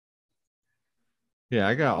now. Yeah,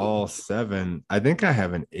 I got all 7. I think I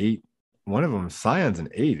have an 8. One of them, Cyan's an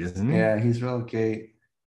 8, isn't he? Yeah, he's Relic 8.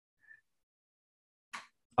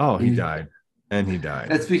 Oh, he died. And he died.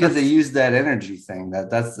 That's because they used that energy thing.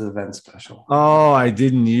 That's the event special. Oh, I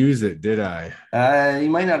didn't use it, did I? You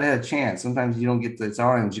might not have had a chance. Sometimes you don't get it's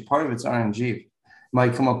RNG. Part of it's RNG.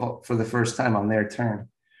 Might come up for the first time on their turn.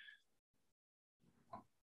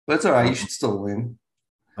 But it's all right. You should still win.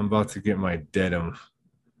 I'm about to get my Dedham.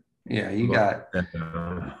 Yeah,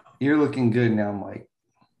 you're looking good now, Mike.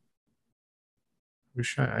 Who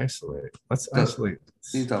should I isolate? Let's isolate.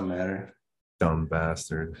 These don't matter. Dumb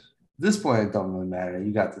bastard. this point, it don't really matter.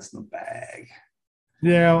 You got this in the bag.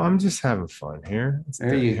 Yeah, I'm just having fun here.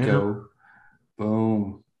 There you go.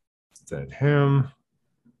 Boom. Instead him.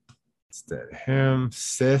 Instead him.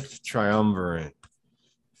 Sith Triumvirate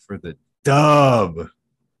for the dub. It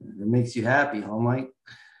makes you happy, huh, Mike?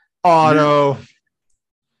 Auto.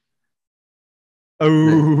 Oh.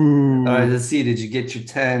 All right, let's see. Did you get your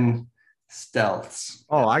 10 stealths?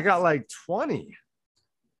 Oh, I got like 20.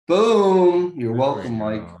 Boom. You're welcome,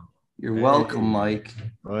 Mike. You're welcome, Mike.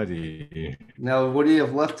 Buddy. Now, what do you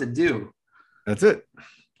have left to do? That's it.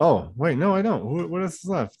 Oh, wait, no, I don't. What else is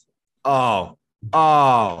left? Oh.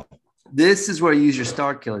 This is where you use your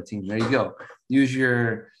Star Killer team. There you go. Use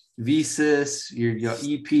your Visas, your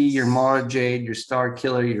EP, your Mara Jade, your Star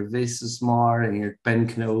Killer, your Visas Mar, and your Ben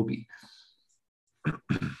Kenobi.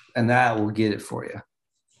 And that will get it for you.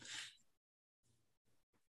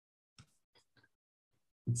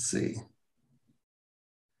 Let's see.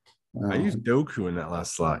 I used Doku in that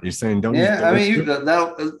last slot. You're saying don't? Yeah, I mean,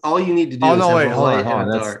 that all you need to do. Oh is no, have wait, a hold light on.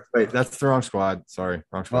 and a dark. That's the wrong squad. Sorry,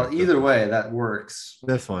 wrong squad. Well, either way, that works.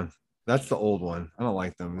 This one. That's the old one. I don't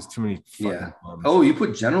like them. There's too many. Bums. Oh, you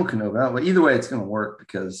put General Kenobi out. Well, either way, it's going to work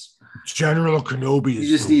because General Kenobi. You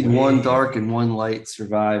just need one dark and one light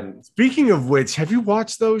surviving. Speaking of which, have you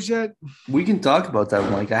watched those yet? We can talk about that,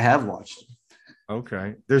 Mike. I have watched them.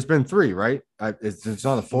 Okay. There's been 3, right? It's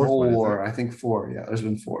not the fourth one. 4. I think 4. Yeah, there's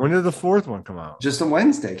been 4. When did the fourth one come out? Just on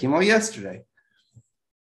Wednesday. Came out yesterday.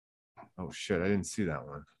 Oh shit! I didn't see that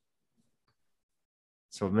one.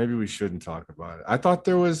 So maybe we shouldn't talk about it. I thought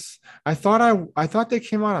they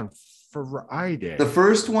came out on Friday. The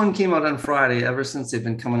first one came out on Friday. Ever since they've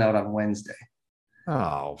been coming out on Wednesday.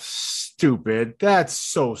 Oh, stupid. That's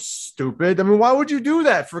so stupid. I mean, why would you do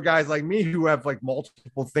that for guys like me who have like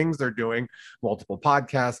multiple things they're doing, multiple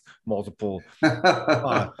podcasts, multiple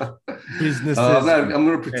businesses? I'm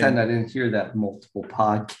going to pretend I didn't hear that multiple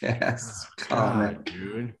podcasts comment. God,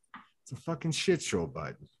 dude. It's a fucking shit show,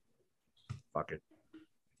 bud. Fuck it.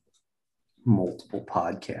 Multiple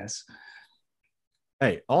podcasts.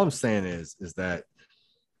 Hey, all I'm saying is that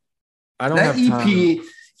I don't that have time.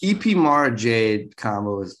 EP Mara Jade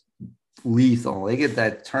combo is lethal. They get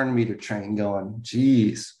that turn meter train going.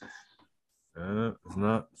 Jeez. It's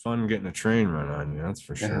not fun getting a train run on you. That's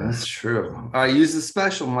for sure. Yeah, that's true. All right, use the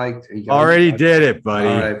special, Mike. Already did it, buddy.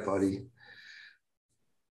 All right, buddy.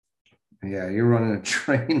 Yeah, you're running a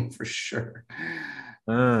train for sure.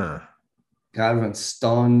 Got everyone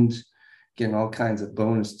stunned, getting all kinds of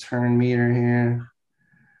bonus turn meter here.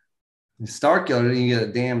 Star Killer didn't get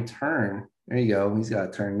a damn turn. There you go. He's got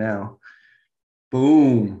a turn now.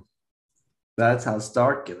 Boom. That's how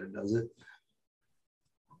Star Killer does it.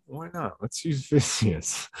 Why not? Let's use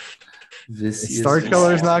Vicious. Star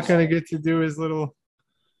Killer's not going to get to do his little.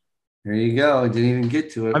 There you go. Didn't even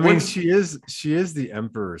get to it. I mean, she is the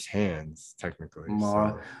Emperor's hands, technically.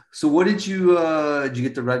 So what did you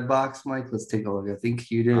get the red box, Mike? Let's take a look. I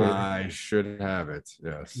think you did. I should have it.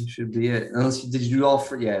 Yes. You should be it. Unless did you do all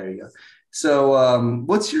for? Yeah, there you go. So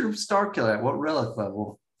what's your Star Killer at? What relic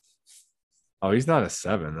level? Oh, he's not a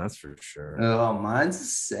 7, that's for sure. Oh, mine's a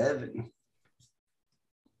 7.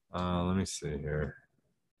 Let me see here.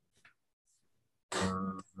 5.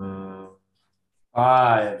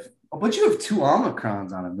 Oh, but you have 2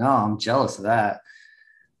 Omicrons on him. No, I'm jealous of that.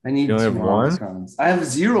 I need 2 Omicrons. I have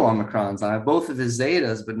 0 Omicrons. I have both of his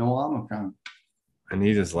Zetas, but no Omicron. I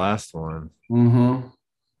need his last one.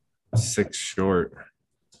 6 short.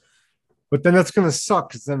 But then that's gonna suck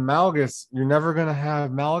because then Malgus, you're never gonna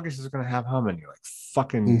have. Malgus is gonna have how many? Like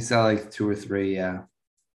fucking. He's got like 2 or 3, yeah.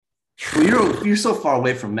 Well, you're so far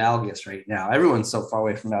away from Malgus right now. Everyone's so far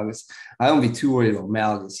away from Malgus. I don't be too worried about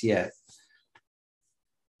Malgus yet.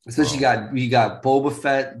 Especially you got Boba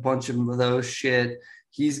Fett, a bunch of those shit.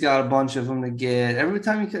 He's got a bunch of them to get. Every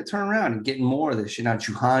time you can turn around and getting more of this shit. Now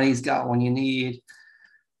Chuhani's got one you need.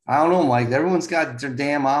 I don't know, Mike. Everyone's got their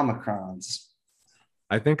damn Omicrons.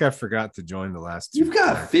 I think I forgot to join the last 2. You've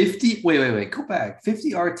got 50. Wait. Go back.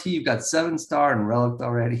 50 RT. You've got 7-star and relic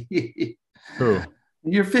already. Who?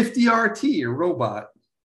 You're 50 RT. You're robot.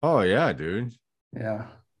 Oh yeah, dude. Yeah.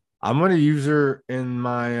 I'm gonna use her in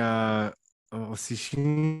my. See, she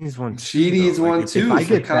needs one. She needs one too. I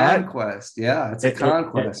get conquest. Yeah, it's a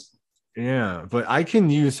conquest. Yeah, but I've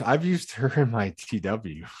used her in my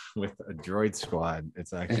TW with a droid squad.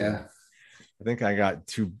 It's actually. Yeah. I think I got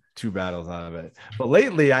two battles out of it. But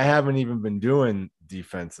lately, I haven't even been doing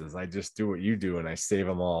defenses. I just do what you do, and I save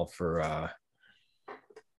them all for.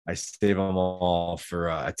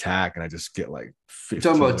 attack, and I just get like. You're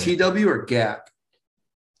talking about TW or Gap?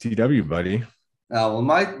 TW, buddy. Well,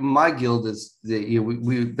 my guild is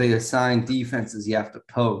that they assign defenses you have to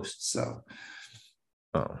post, so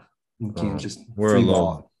Oh, you can't just we're free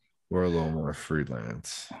ball. We're a little more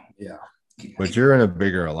freelance. Yeah, but you're in a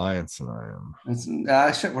bigger alliance than I am.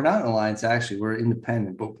 Actually, we're not an alliance. Actually, we're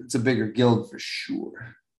independent, but it's a bigger guild for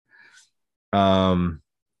sure. Yeah,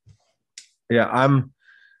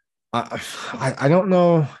 I don't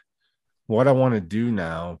know what I want to do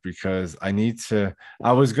now because I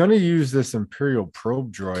was going to use this Imperial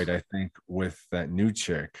probe droid, I think, with that new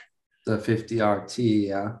chick. The 50 RT,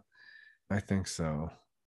 yeah. I think so.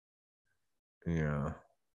 Yeah.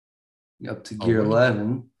 Up to gear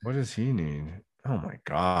 11. What does he need? Oh my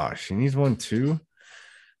gosh. He needs one too?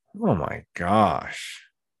 Oh my gosh.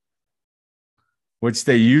 Which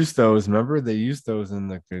they used those. Remember, they used those in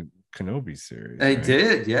the Kenobi series. They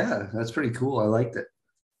did, yeah. That's pretty cool. I liked it.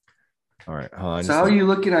 All right. Hold on, so how are you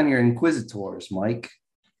looking on your Inquisitors, Mike?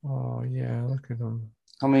 Oh, yeah. Look at them.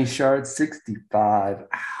 How many shards? 65.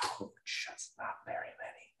 Ouch. That's not very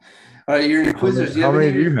many. All right, your Inquisitors. How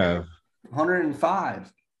many do you have?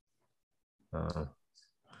 105.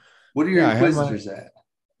 What are your Inquisitors at?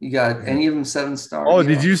 You got any of them 7-star? Oh,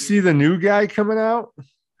 did you see the new guy coming out?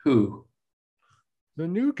 Who? The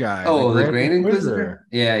new guy. Oh, the Grand Inquisitor?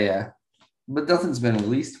 Yeah. But nothing's been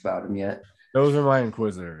released about him yet. Those are my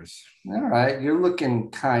Inquisitors. All right. You're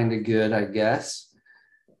looking kind of good, I guess.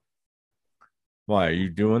 Why? Are you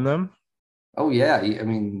doing them? Oh, yeah. I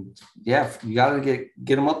mean, yeah, you got to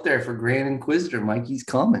get him up there for Grand Inquisitor. Mikey's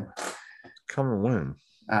coming. Coming when?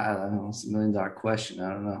 I don't know. It's $1 million question. I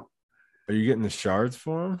don't know. Are you getting the shards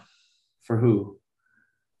for him? For who?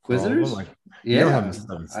 Inquisitors? You don't have the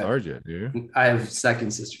 7-star yet, do you? I have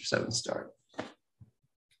second sister 7-star.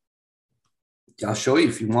 I'll show you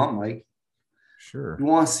if you want, Mike. Sure. If you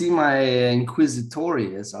want to see my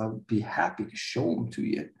Inquisitorius, I'll be happy to show them to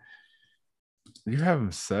you. You have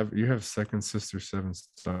them 7. You have second sister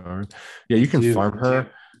 7-star. Yeah, you can farm her.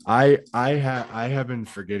 I have been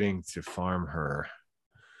forgetting to farm her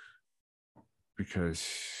because.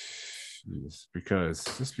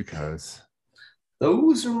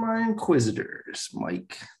 Those are my Inquisitors,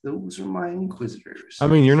 Mike. Those are my Inquisitors. I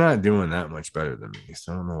mean, you're not doing that much better than me,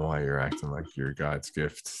 so I don't know why you're acting like you're God's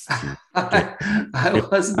gift. I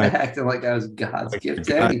wasn't acting like I was God's gift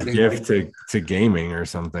to anything. Gift to gaming or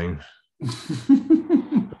something.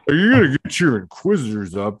 You're gonna get your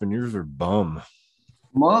Inquisitors up, and yours are bum.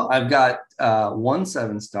 Well, I've got 1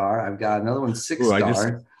 7-star. I've got another one 6-star. I just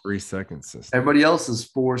 3 second system. Everybody else is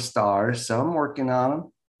 4 stars, so I'm working on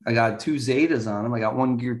them. I got 2 Zetas on them. I got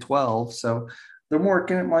 1 gear 12, so they're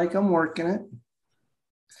working it, Mike. I'm working it.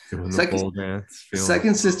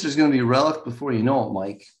 Second sister's going to be Relic before you know it,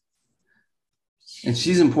 Mike. And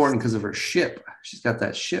she's important because of her ship. She's got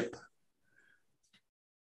that ship.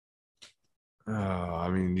 Oh, I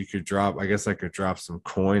mean, you could drop. I guess I could drop some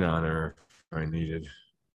coin on her if I needed.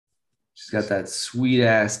 She's got that sweet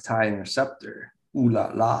ass TIE interceptor. Ooh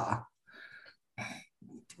la la.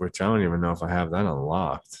 Which I don't even know if I have that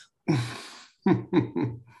unlocked.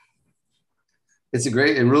 It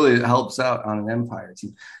really helps out on an Empire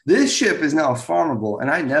team. This ship is now farmable,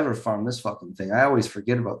 and I never farm this fucking thing. I always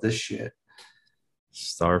forget about this shit.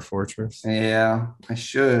 Star Fortress? Yeah, I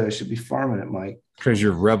should. I should be farming it, Mike. Because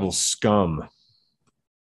you're rebel scum.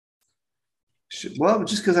 Well,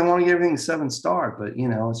 just because I want to get everything 7-star, but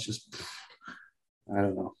it's just, I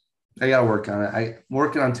don't know. I got to work on it. I'm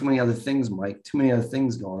working on too many other things, Mike. Too many other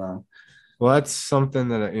things going on. Well, that's something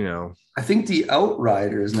that, I think the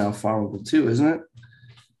Outrider is now farmable too, isn't it?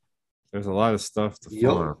 There's a lot of stuff to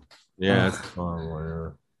farm. Yeah, it's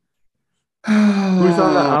farmable.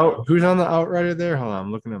 Yeah. Who's on the Outrider there? Hold on,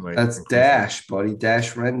 I'm looking at my. That's Dash, buddy.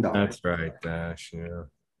 Dash Rendar. That's right, Dash. Yeah.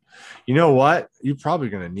 You know what? You're probably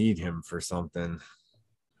gonna need him for something.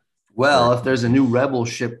 Well, if there's a new Rebel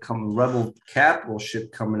capital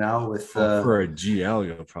ship coming out with for a GL,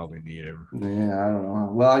 you'll probably need him. Yeah, I don't know.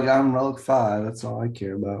 Well, I got him Relic 5. That's all I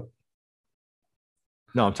care about.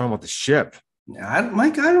 No, I'm talking about the ship.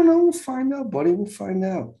 Mike, I don't know. We'll find out, buddy. We'll find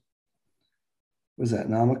out. Was that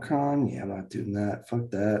an Omicron? Yeah, I'm not doing that. Fuck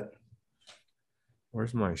that.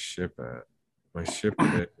 Where's my ship at? My ship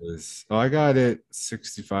is, I got it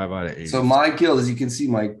 65 out of 80. So my guild, as you can see,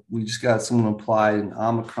 Mike, we just got someone applied an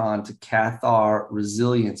Omicron to Cathar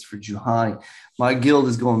Resilience for Juhani. My guild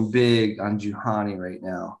is going big on Juhani right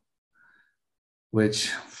now, which,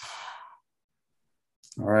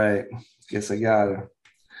 all right, guess I got it.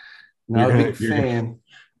 Not a big fan.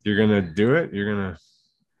 You're going to do it? You're going to.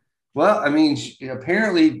 Well, I mean,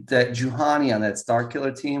 apparently that Juhani on that Star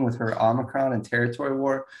Killer team with her Omicron and Territory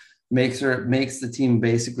War makes the team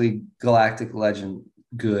basically Galactic Legend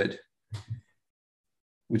good.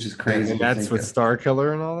 which is crazy. And that's with Star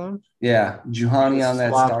Killer and all them? Yeah. Juhani on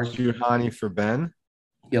that Star Killer. Juhani for Ben?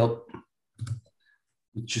 Yep.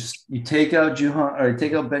 You take out Juhani, or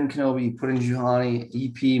take out Ben Kenobi, you put in Juhani,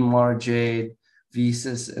 EP, Mara Jade,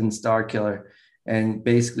 Visas, and Star Killer. And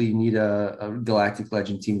basically you need a Galactic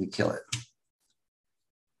Legend team to kill it.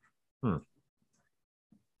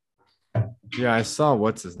 Yeah, I saw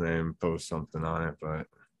what's his name post something on it, but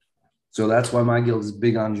so that's why my guild is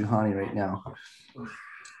big on Juhani right now.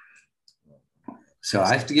 So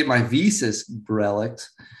I have to get my Visas relic,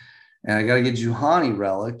 and I got to get Juhani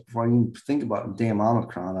relic before I even think about a damn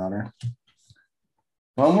Omicron on her.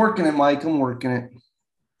 Well, I'm working it, Mike. I'm working it.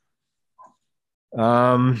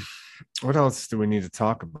 What else do we need to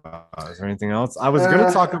talk about? Is there anything else? I was going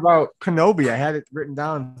to talk about Kenobi. I had it written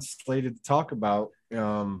down, slated to talk about,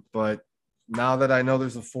 but now that I know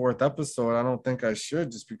there's a 4th episode, I don't think I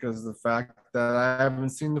should, just because of the fact that I haven't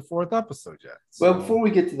seen the 4th episode yet. So. Well, before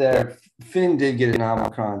we get to that, Finn did get an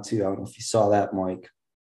Omicron too. I don't know if you saw that, Mike.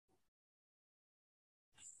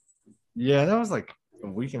 Yeah, that was like a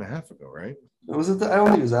week and a half ago, right? Was it? I don't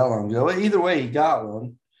think it was that long ago. Either way, he got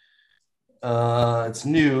one. It's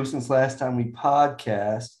new since last time we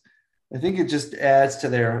podcast. I think it just adds to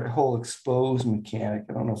their whole expose mechanic.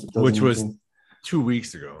 I don't know if it does. Which was 2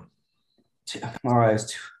 weeks ago. All right,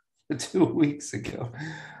 it's 2 weeks ago.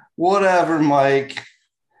 Whatever, Mike.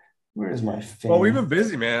 Where's my fan? Well, we've been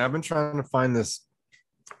busy, man. I've been trying to find this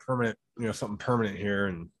permanent, something permanent here.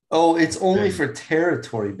 And it's only for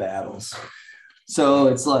territory battles. So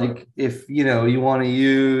it's like if you want to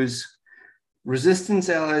use resistance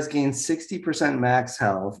allies gain 60% max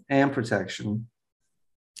health and protection.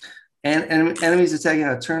 And enemies attacking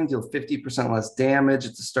on a turn deal 50% less damage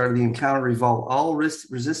at the start of the encounter. Revolve all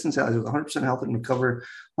resistance allies with 100% health and recover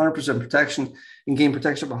 100% protection and gain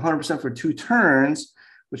protection of 100% for 2 turns,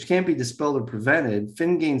 which can't be dispelled or prevented.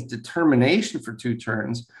 Finn gains determination for 2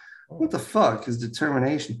 turns. What the fuck is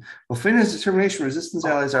determination? Well, Finn has determination. Resistance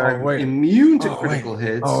allies are immune to critical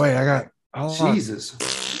hits. Oh, wait, I got...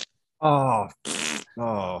 Jesus. Oh,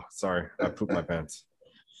 sorry. I pooped my pants.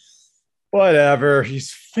 Whatever.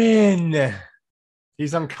 He's Finn.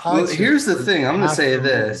 He's unconscious. Well, here's the thing. I'm going to say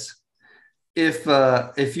this.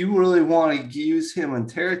 If you really want to use him in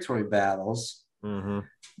territory battles,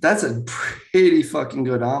 that's a pretty fucking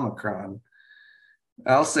good Omicron.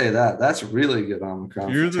 I'll say that. That's really good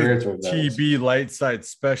Omicron. You're the TB light side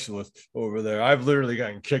specialist over there. I've literally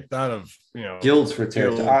gotten kicked out of, guilds for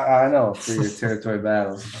territory. I know, for your territory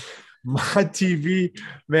battles. My TV,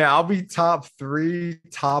 man, I'll be top three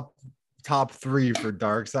for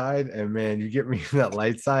dark side, and man, you get me in that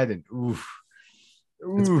light side, and oof.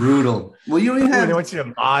 It's brutal. Well, you don't even have. I want you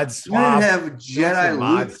to mod swap. You don't have Jedi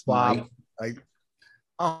Luke swap. Mike. Like,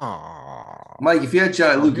 Mike, if you had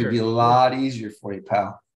Jedi Luke, it'd be a lot easier for you,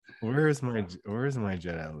 pal. Where's my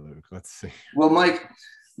Jedi Luke? Let's see. Well, Mike,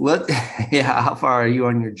 how far are you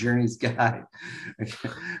on your journey's guide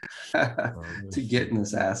to getting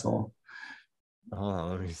this asshole? Hold on,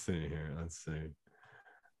 let me see here. Let's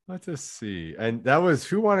just see. And that was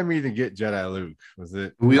who wanted me to get Jedi Luke? Was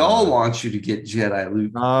it? We all want you to get Jedi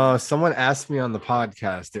Luke. Someone asked me on the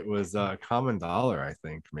podcast. It was Common Dollar, I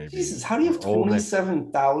think, maybe. Jesus, how do you have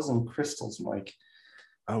 27,000 crystals, Mike?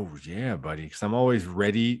 Oh yeah, buddy. Because I'm always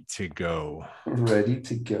ready to go. Ready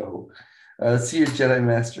to go. Let's see your Jedi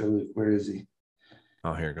Master Luke. Where is he?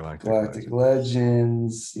 Oh, here, Galactic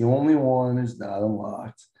Legends. The only one who's not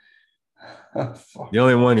unlocked. The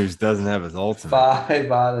only one who doesn't have his ultimate.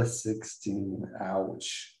 5 out of 16.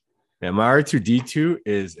 Ouch. Yeah, my R2D2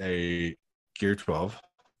 is a Gear 12.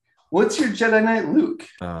 What's your Jedi Knight Luke?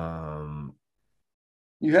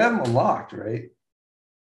 You have him unlocked, right?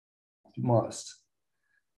 You must.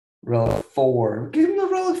 Relic 4. Give him the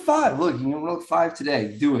Relic 5. Look, you can Relic 5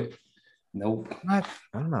 today. Do it. Nope.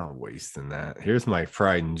 I'm not wasting that. Here's my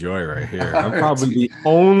pride and joy right here. I'm probably the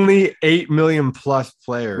only 8 million plus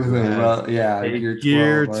player who has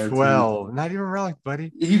Gear 12. Not even Relic,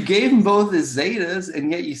 buddy. You gave him both his Zetas, and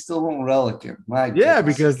yet you still won't Relic him. Yeah,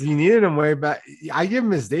 because he needed him way back. I give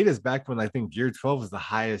him his Zetas back when I think Gear 12 was the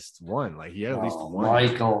highest one. Like he had at least one.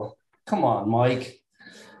 Michael. Come on, Mike.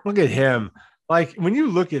 Look at him. Like when you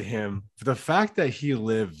look at him, for the fact that he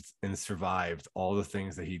lived and survived all the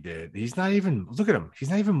things that he did, he's not even, look at him. He's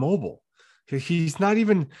not even mobile. He's not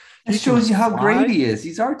even. It shows you how great he is.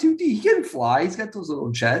 He's R2D. He can fly. He's got those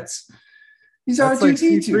little jets. He's R2D2. Like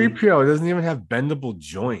C3PO. He doesn't even have bendable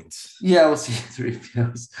joints. Yeah, well,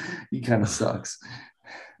 C3PO's. He kind of sucks.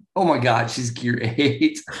 Oh my God, she's Gear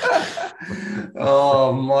 8.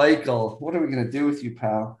 Oh, Michael, what are we going to do with you,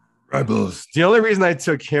 pal? Rebels. The only reason I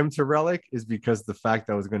took him to Relic is because the fact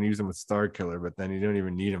that I was going to use him with Star Killer, but then you don't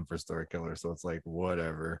even need him for Star Killer. So it's like,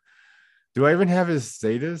 whatever. Do I even have his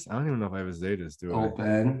Zetas? I don't even know if I have his Zetas. Do I?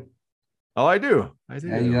 Open. Oh, I do. I do.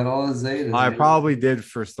 Yeah, you got all the Zetas. I probably did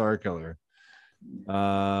for Star Killer.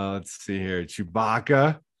 Let's see here.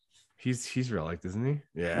 Chewbacca. He's Relic, isn't he?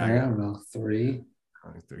 Yeah. Yeah, about 3.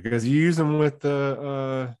 Because you use him with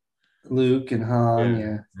the Luke and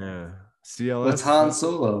Han. Yeah. CLS. What's Han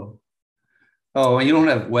Solo? Oh, you don't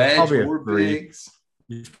have Wedge Probably or Biggs?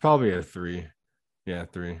 He's probably a 3. Yeah,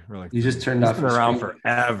 3. Relic. You 3. just turned off. Been around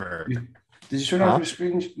forever. Did you turn off your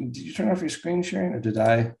screen? Did you turn off your screen sharing, or did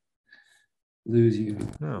I lose you?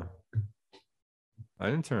 No, I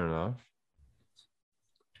didn't turn it off.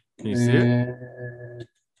 Can you see it?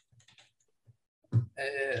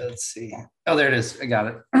 Let's see. Oh, there it is. I got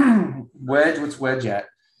it. Wedge. What's Wedge at?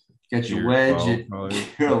 Get your Wedge at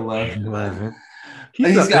your 11.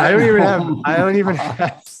 I don't even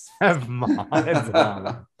have mods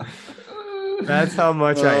on. That's how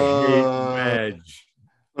much I hate Wedge.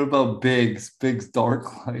 What about Biggs? Biggs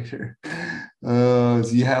Darklighter.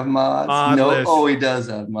 Does he have mods? Modless. No. Oh, he does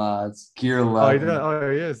have mods. Gear 11. Oh, he does. Oh,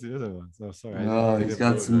 he is. He does have mods. Oh, sorry. Oh, he's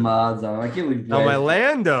got some mods on. I can't believe. Now my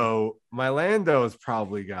Lando's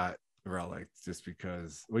probably got Relic just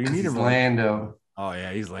because. Well, you need him. Lando. Oh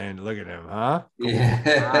yeah, he's Lando. Look at him, huh?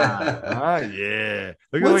 Yeah. Yeah.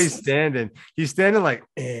 Look at the way he's standing. He's standing like,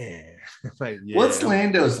 like yeah. What's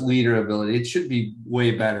Lando's leader ability? It should be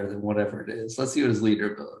way better than whatever it is. Let's see what his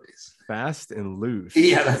leader ability is. Fast and loose.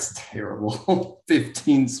 Yeah, that's terrible.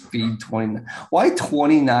 15 speed, 29. Why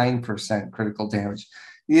 29% critical damage?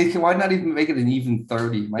 Why not even make it an even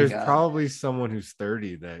 30? There's probably someone who's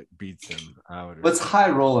 30 that beats him out. What's high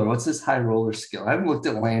roller? What's his high roller skill? I haven't looked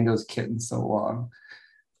at Lando's kit in so long.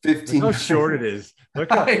 15. Look how short it is. Look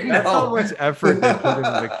that's how much effort they put into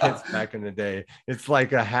the kits back in the day. It's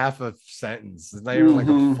like a half a sentence. It's not even like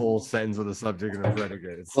a full sentence with a subject and a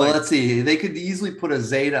predicate. It's let's see. They could easily put a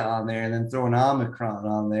Zeta on there and then throw an Omicron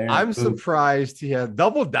on there. I'm surprised he had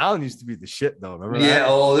Double Down used to be the shit though. Remember that? Yeah.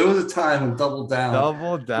 Oh, there was a time when Double Down.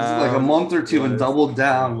 Double Down. This is like a month or two when Double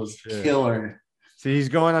Down was killer. See, he's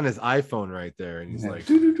going on his iPhone right there, and he's like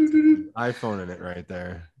iPhone in it right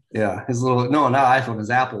there. Yeah, his little not iPhone, his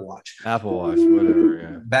Apple Watch. Apple Watch, whatever.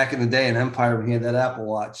 Yeah. Back in the day in Empire, when he had that Apple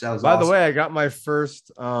Watch, that was. By the way, I got my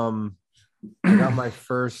first.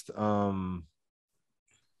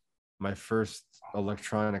 My first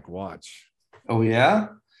electronic watch. Oh yeah.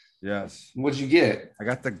 Yes. What'd you get? I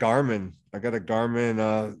got the Garmin. I got a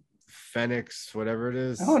Garmin Fenix, whatever it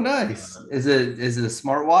is. Oh, nice. Is it a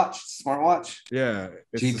smartwatch? Yeah.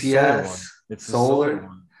 It's GPS. It's solar.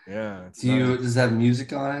 Yeah. Does it have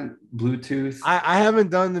music on it? Bluetooth? I haven't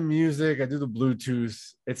done the music. I do the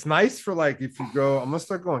Bluetooth. It's nice for like if you go, I'm gonna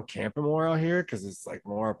start going camping more out here because it's like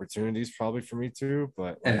more opportunities probably for me too.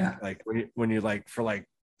 But like when you like for like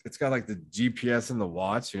it's got like the GPS in the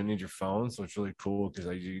watch, you don't need your phone, so it's really cool because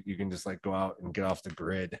like, you can just like go out and get off the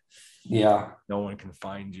grid. Yeah. No one can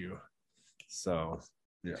find you. So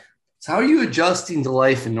yeah. So how are you adjusting to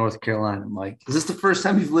life in North Carolina, Mike? Is this the first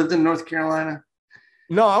time you've lived in North Carolina?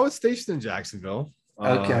 No, I was stationed in Jacksonville.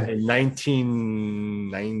 Okay. In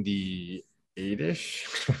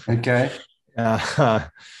 1998-ish. Okay.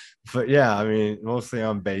 But yeah, I mean, mostly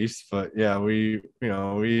on base. But yeah, we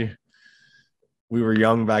were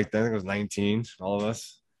young back then. I think it was 19, all of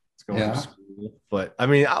us. It's going to school. But I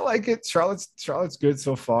mean, I like it. Charlotte's good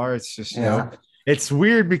so far. It's just you know, it's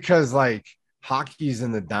weird because like hockey's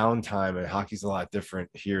in the downtime, and hockey's a lot different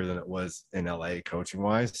here than it was in LA coaching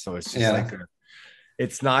wise. So it's just like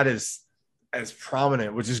it's not as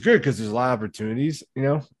prominent, which is good because there's a lot of opportunities, you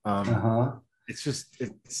know. It's just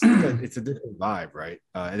it's a different vibe, right?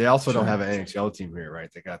 They also don't have an NHL team here, right?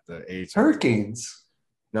 They got the AHL Hurricanes.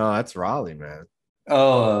 No, that's Raleigh, man.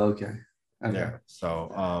 Oh, okay. Yeah.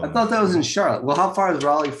 So I thought that was in Charlotte. Well, how far is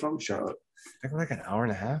Raleigh from Charlotte? I think like an hour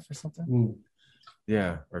and a half or something.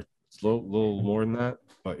 Yeah, or it's a little more than that.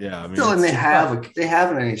 But yeah, I mean, still, and they have an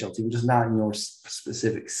NHL team, just not in your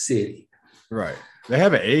specific city. Right. They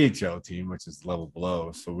have an AHL team, which is level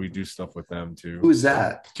below, so we do stuff with them too. Who's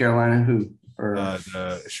that? Carolina? Who? Or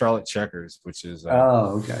the Charlotte Checkers, which is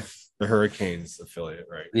okay, the Hurricanes affiliate,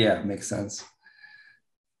 right? Yeah, makes sense.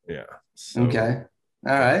 Yeah. So, okay.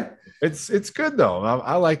 All right. It's good though.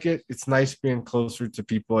 I like it. It's nice being closer to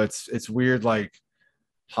people. It's weird, like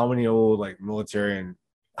how many old like military and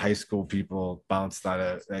high school people bounced out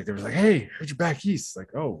of like they was like, hey, heard you back east.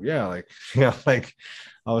 Like, oh yeah, like you know, like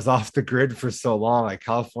I was off the grid for so long. Like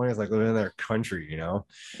California is like living in their country, you know.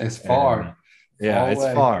 It's far.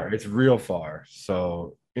 It's far. It's real far.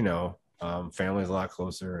 So, you know, Family's a lot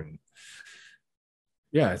closer, and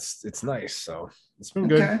yeah, it's nice. So it's been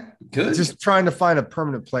good. Okay, good. Just trying to find a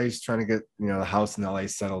permanent place, trying to get the house in LA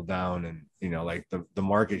settled down, and like the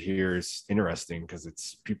market here is interesting because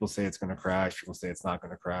it's people say it's going to crash, people say it's not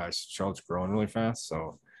going to crash. Charlotte's growing really fast,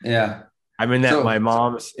 so Yeah. I'm in that. My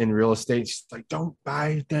mom's in real estate. She's like, "Don't buy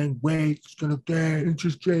it, then wait. It's gonna get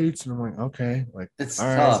interest rates." And I'm like, "Okay." Like, it's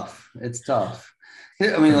all tough. right. It's tough.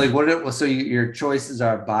 I mean, like, so your choices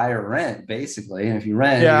are buy or rent, basically. And if you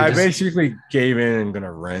rent, Yeah, I basically gave in and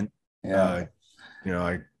gonna rent. Yeah.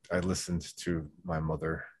 I listened to my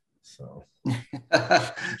mother, so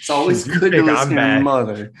it's always good to listen to your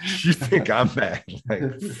mother. You think I'm bad? Like,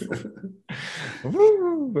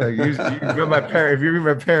 woo, like you my parents. If you read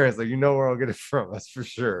my parents, like where I'll get it from. That's for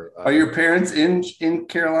sure. Are your parents in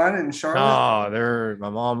Carolina, in Charlotte? No, my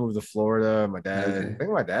mom moved to Florida. My dad, I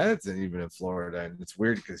think my dad's even in Florida, and it's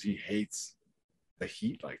weird because he hates the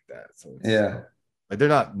heat like that. So yeah, like they're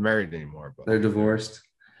not married anymore, but they're divorced.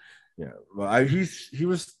 Yeah, well, he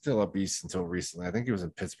was still up east until recently. I think he was in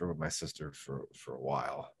Pittsburgh with my sister for a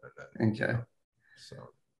while. And then, okay. So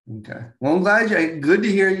okay. Well, I'm glad good to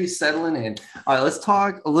hear you settling in. All right, let's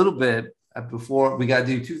talk a little bit before we got to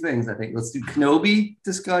do two things. I think let's do Kenobi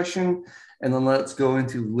discussion, and then let's go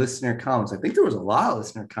into listener comments. I think there was a lot of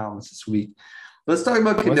listener comments this week. Let's talk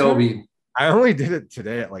about Kenobi. I only did it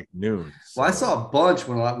today at like noon. So. Well, I saw a bunch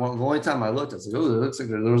when the only time I looked, I was like, oh, it looks like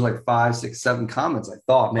there was like 5, 6, 7 comments. I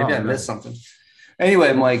thought maybe I missed something.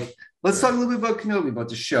 Anyway, Mike, let's talk a little bit about Kenobi, about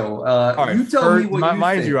the show. You tell me what you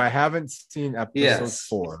mind think. you, I haven't seen episode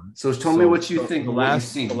 4. So tell me what you think. The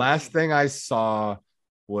last thing I saw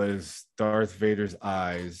was Darth Vader's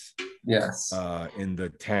eyes. Yes. In the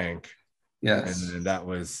tank. Yes. And then that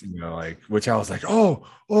was, which I was like, oh,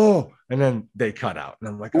 and then they cut out. And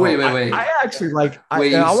I'm like, wait. I actually like,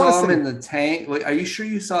 you saw him in the tank. Wait, are you sure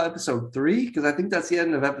you saw episode 3? Because I think that's the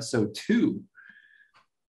end of episode 2.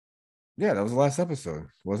 Yeah, that was the last episode,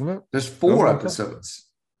 wasn't it? There's 4 episodes.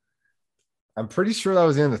 I'm pretty sure that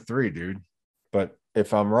was the end of 3, dude. But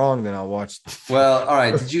if I'm wrong, then I'll watch. Well, all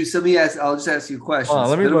right. I'll just ask you questions.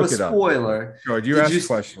 Let me look it up. Spoiler. George, you asked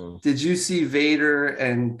questions. Did you see Vader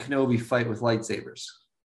and Kenobi fight with lightsabers?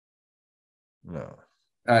 No.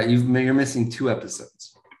 You're missing 2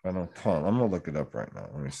 episodes. I don't. I'm gonna look it up right now.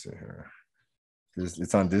 Let me see here.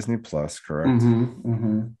 It's on Disney Plus, correct?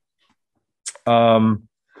 Mm-hmm.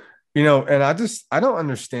 And I don't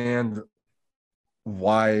understand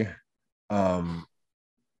why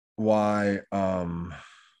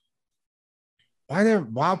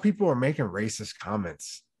people are making racist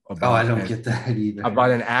comments about I don't get that either.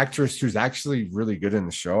 About an actress who's actually really good in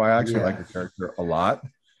the show. I actually like the character a lot.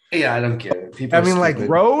 Yeah, I don't get it. Like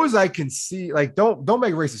Rose, I can see, like, don't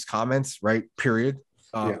make racist comments, right? Period.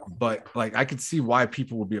 But like I could see why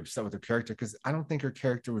people would be upset with her character because I don't think her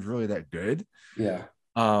character was really that good. Yeah.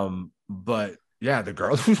 But yeah, the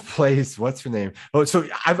girl who plays what's her name? Oh, so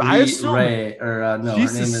I assume Ray or no,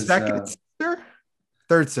 she's her name the is second sister,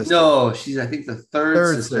 third sister. No, she's I think the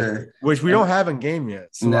third sister, which we don't have in game yet.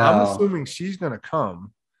 So I'm assuming she's gonna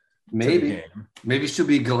come. Maybe she'll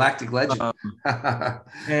be Galactic Legend.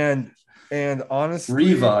 And honestly,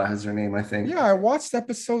 Riva is her name, I think. Yeah, I watched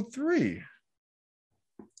episode 3.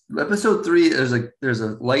 Episode 3, there's a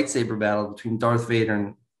lightsaber battle between Darth Vader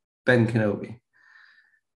and Ben Kenobi.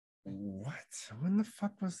 What? When the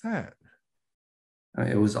fuck was that? I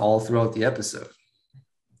mean, it was all throughout the episode.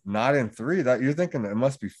 Not in 3. That you're thinking it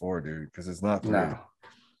must be 4, dude, because it's not 3.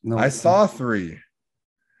 No, I saw 3.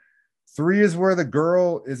 3 is where the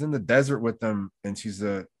girl is in the desert with them, and she's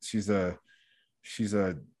a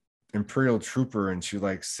Imperial trooper, and she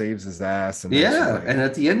like saves his ass. And and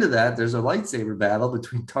at the end of that, there's a lightsaber battle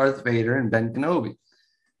between Darth Vader and Ben Kenobi.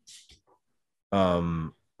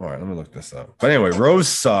 All right, let me look this up. But anyway, Rose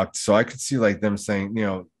sucked, so I could see like them saying,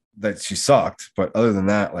 that she sucked. But other than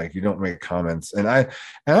that, like you don't make comments, and I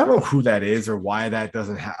don't know who that is or why that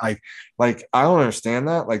doesn't like I don't understand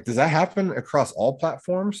that. Like, does that happen across all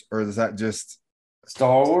platforms, or is that just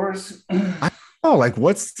Star Wars? Oh, like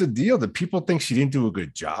what's the deal? Did people think she didn't do a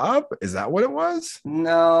good job? Is that what it was?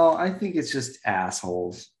 No, I think it's just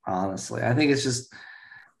assholes. Honestly, I think it's just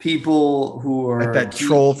people who are like that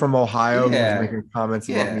troll from Ohio who was making comments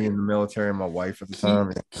about me in the military and my wife at the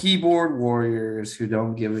time. Keyboard warriors who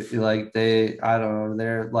don't give it, like I don't know,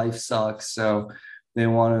 their life sucks, so they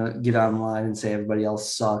want to get online and say everybody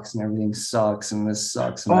else sucks and everything sucks and this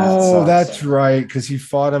sucks. And that sucks. That's right, because he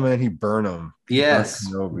fought him and then he burned him. Yes,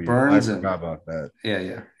 burns him. I forgot about that.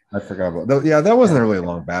 Yeah. I forgot about that. Yeah, that wasn't a really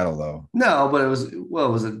long battle though. No, but it was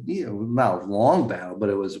not a long battle, but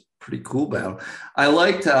it was a pretty cool battle. I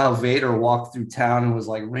liked how Vader walked through town and was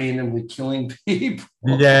like randomly killing people.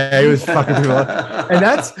 Yeah, he was fucking people up. And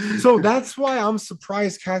that's why I'm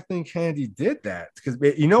surprised Kathleen Kennedy did that. Because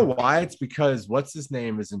you know why? It's because what's his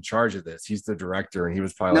name is in charge of this. He's the director, and he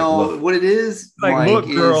was probably no, like, look, what it is, like, Mike, look,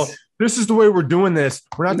 girl, this is the way we're doing this.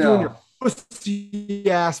 We're not doing your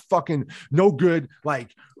pussy ass fucking no good,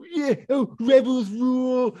 like, yeah, oh, rebels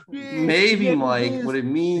rule. Yeah, maybe, Mike, what it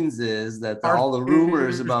means is that all the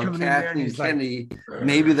rumors about Kathleen Kennedy,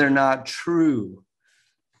 maybe they're not true.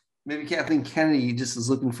 Maybe Kathleen Kennedy just is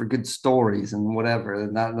looking for good stories and whatever,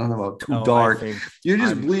 and nothing about too dark. You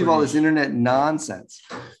just believe all this internet nonsense.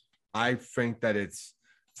 I think that it's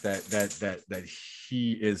that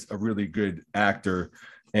he is a really good actor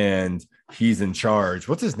and he's in charge.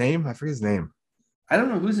 What's his name? I forget his name. I don't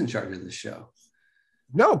know who's in charge of this show.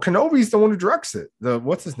 No, Kenobi's the one who directs it.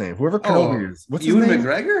 What's his name? Whoever Kenobi is. What's Ewan his name?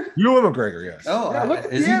 McGregor? Ewan McGregor, yes. Oh, yeah,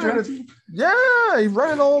 is he directing? Yeah, he's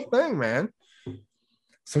running the whole thing, man.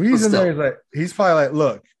 So he's in there. He's probably like,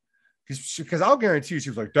 look, because I'll guarantee you, she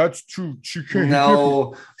was like, that's true. She can't.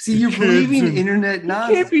 No, see, you're believing internet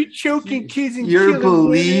nonsense. You can't be choking kids and you're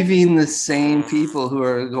believing the same people who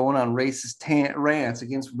are going on racist rants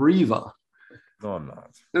against Riva. No, I'm not.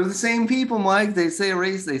 They're the same people, Mike. They say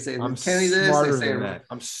race. They say I'm Kenny this. They say that.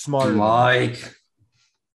 I'm smarter, Mike.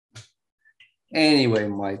 Anyway,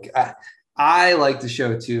 Mike, I like the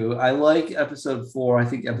show too. I like episode 4. I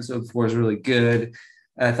think episode 4 is really good.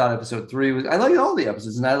 I thought episode 3 was. I like all the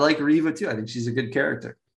episodes, and I like Riva too. I think she's a good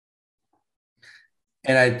character.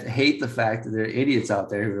 And I hate the fact that there are idiots out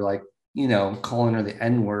there who are like, calling her the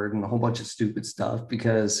N-word and a whole bunch of stupid stuff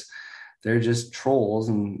because they're just trolls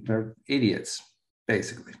and they're idiots,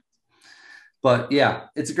 basically. But yeah,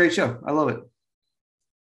 it's a great show. I love it.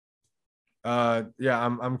 Yeah,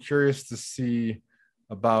 I'm curious to see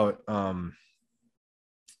about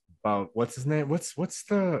what's his name? What's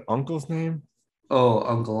the uncle's name? Oh,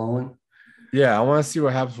 Uncle Owen. Yeah, I want to see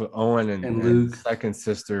what happens with Owen and Luke, second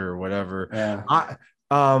sister or whatever. Yeah.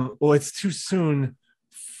 Well, it's too soon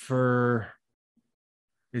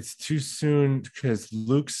because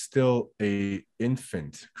Luke's still a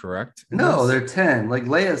infant, correct? No, they're 10. Like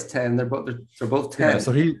Leia's 10. They're both 10. Yeah,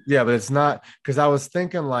 so but it's not, because I was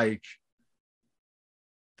thinking like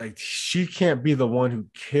she can't be the one who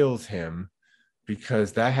kills him,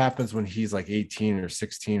 because that happens when he's like 18 or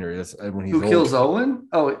 16 or when he's who kills Owen?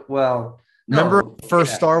 Oh, well. Remember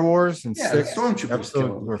first Star Wars and 6 stormtroopers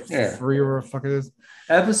kill him. Or 3 or whatever the fuck it is.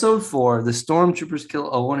 Episode 4, the stormtroopers kill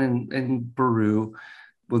Owen and Beru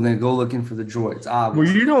when they go looking for the droids.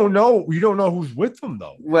 Obviously. Well, you don't know who's with them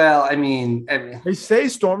though. Well, I mean they say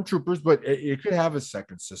stormtroopers, but it could have a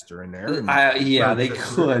second sister in there. They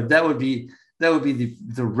could. That would be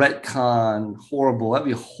the retcon horrible. That'd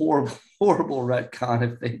be a horrible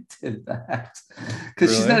retcon if they did that,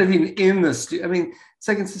 because she's not even in the I mean,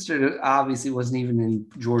 second sister obviously wasn't even in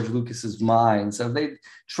George Lucas's mind. So if they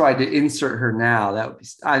tried to insert her now,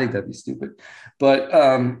 I think that'd be stupid. But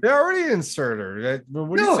they already insert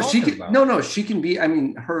her. She can be. I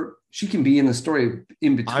mean, she can be in the story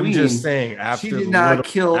in between. I'm just saying, after she did not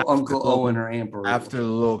kill Uncle Owen or Aunt Beru. After the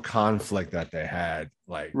little conflict that they had,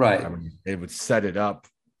 right? I mean, they would set it up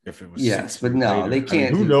if it was. Yes, but no, later. They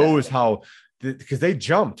can't. I mean, who knows how? Because they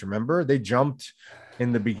jumped. Remember, they jumped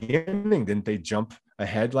in the beginning. Didn't they jump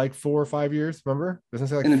ahead like 4 or 5 years? Remember? Doesn't it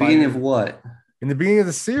say like in the beginning of what? In the beginning of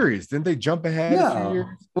the series, didn't they jump ahead a few years?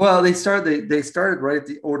 Well, they started right at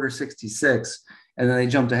the Order 66, and then they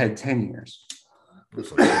jumped ahead 10 years.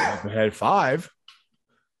 So they jumped ahead 5.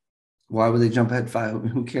 Why would they jump ahead 5?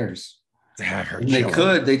 Who cares? They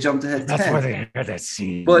could. They jumped ahead 10. That's why they had that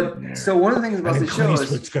scene. But so one of the things about the show is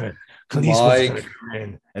Clint Eastwood's gonna come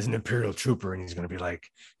in as an Imperial trooper, and he's gonna be like,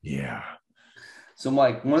 yeah. So,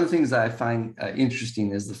 Mike, one of the things that I find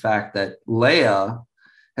interesting is the fact that Leia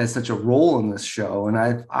has such a role in this show, and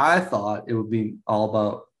I thought it would be all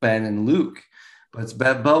about Ben and Luke, but it's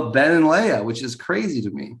about Ben and Leia, which is crazy to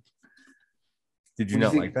me. Did you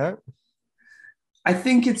not like that? I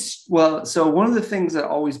think so one of the things that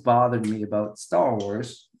always bothered me about Star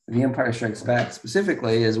Wars, The Empire Strikes Back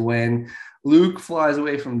specifically, is when Luke flies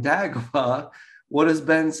away from Dagobah, what does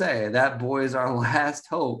Ben say? That boy is our last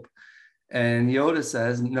hope. And Yoda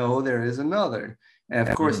says, no, there is another. And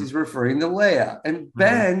of course, he's referring to Leia. And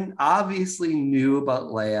Ben obviously knew about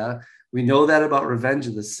Leia. We know that about Revenge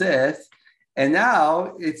of the Sith. And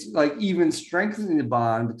now it's like even strengthening the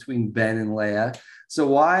bond between Ben and Leia. So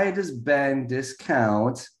why does Ben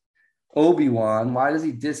discount Obi-Wan, why does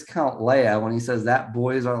he discount Leia when he says that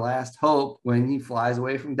boy is our last hope when he flies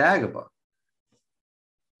away from Dagobah?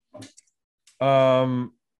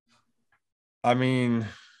 I mean,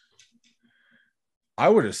 I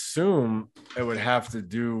would assume it would have to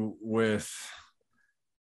do with,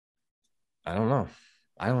 I don't know.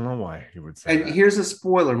 I don't know why he would say And that. here's a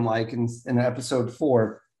spoiler, Mike, in episode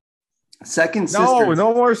 4. Second sister.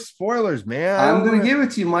 No more spoilers, man. I'm going to give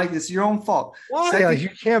it to you, Mike. It's your own fault. Why? Second, Like, you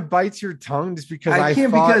can't bite your tongue just because I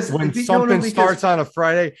can't thought because when something starts on a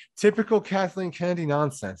Friday, typical Kathleen Kennedy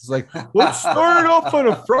nonsense. It's like, let's start it off on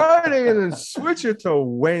a Friday and then switch it to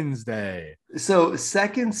Wednesday. So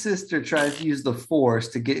second sister tries to use the Force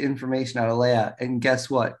to get information out of Leia, and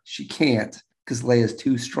guess what? She can't because Leia's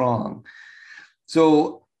too strong.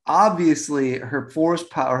 So obviously her Force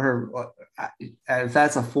power, if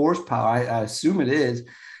that's a Force power, I assume it is.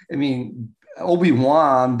 I mean,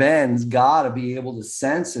 Obi-Wan, Ben's got to be able to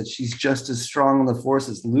sense that she's just as strong in the Force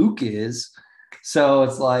as Luke is. So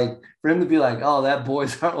it's like, for him to be like, oh, that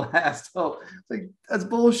boy's our last hope. It's like, that's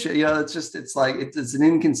bullshit. You know, it's like, it's an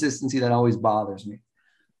inconsistency that always bothers me.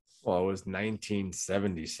 Well, it was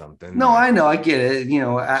 1970 something. No, I know. I get it. You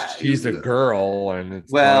know, she's a girl, and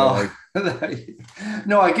it's well,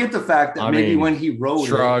 no, I get the fact that maybe when he wrote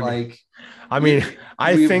shrug. it, like, I mean,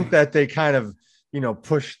 I think that they kind of,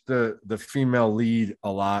 pushed the female lead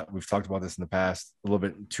a lot. We've talked about this in the past a little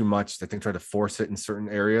bit too much. I think try to force it in certain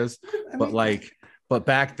areas, but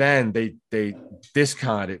back then they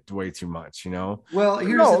discounted it way too much, Well,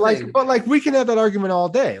 here's the thing. But we can have that argument all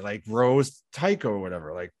day, like Rose Tycho or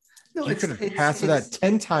whatever. Like, you could have passed that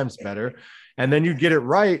 10 times better, and then you get it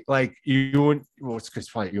right. Like it's because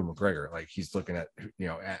probably Ewan McGregor. Like, he's looking at,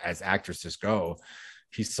 as actresses go,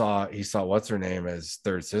 he saw what's her name as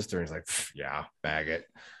third sister, and he's like, yeah, bag it,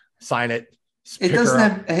 sign it. It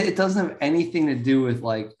doesn't have anything to do with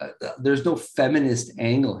there's no feminist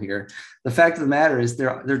angle here. The fact of the matter is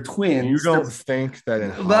they're twins. You don't think that in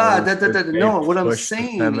no, what I'm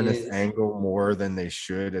saying feminist is angle more than they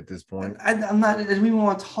should at this point. I'm not, I didn't even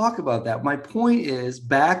want to talk about that. My point is,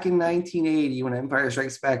 back in 1980, when Empire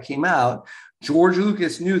Strikes Back came out, George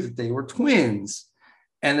Lucas knew that they were twins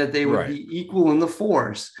and that they would be equal in the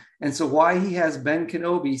Force. And so why he has Ben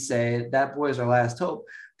Kenobi say that boy is our last hope,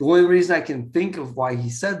 the only reason I can think of why he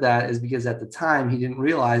said that is because at the time he didn't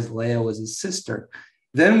realize Leia was his sister.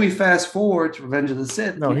 Then we fast forward to Revenge of the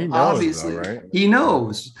Sith. No, he knows, obviously, though, right? He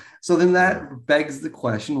knows. So then that begs the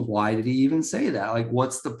question, why did he even say that? Like,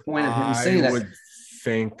 what's the point of him saying that? I would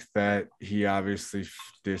think that he obviously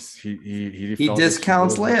he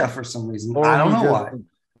discounts Leia for some reason. I don't know why.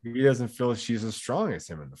 He doesn't feel she's as strong as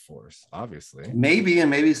him in the Force, obviously.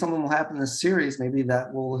 Maybe something will happen in this series. Maybe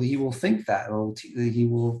he will think that, or he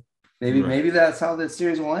will. Maybe that's how this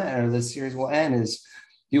series will end, or this series will end is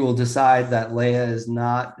he will decide that Leia is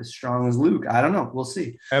not as strong as Luke. I don't know. We'll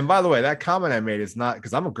see. And by the way, that comment I made is not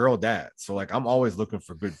because I'm a girl dad, so I'm always looking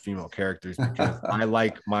for good female characters because I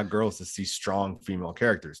like my girls to see strong female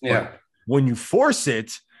characters. Yeah. But when you force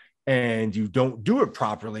it and you don't do it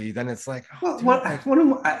properly, then it's like, I don't want to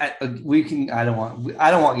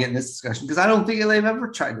get in this discussion because I don't think they've ever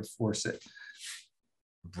tried to force it.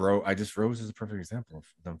 Bro, Rose is a perfect example of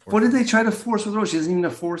them. What did they try to force with Rose? She isn't even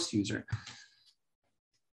a Force user.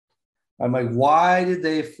 I'm like, why did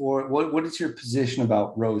they what is your position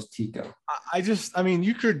about Rose Tico?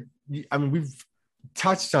 We've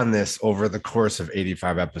touched on this over the course of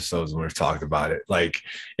 85 episodes when we've talked about it. Like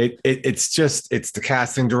it's the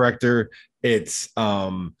casting director. It's,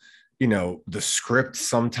 the script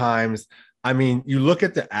sometimes. I mean, you look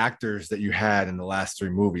at the actors that you had in the last 3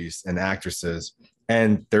 movies and actresses,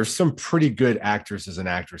 and there's some pretty good actresses and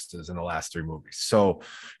actresses in the last 3 movies. So,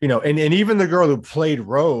 and even the girl who played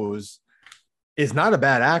Rose is not a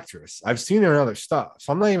bad actress. I've seen her in other stuff.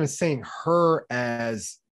 So I'm not even saying her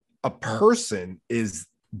as a person is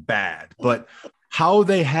bad, but how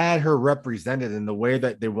they had her represented in the way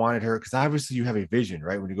that they wanted her, because obviously you have a vision,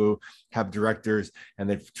 right? When you go have directors and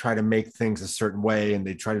they try to make things a certain way and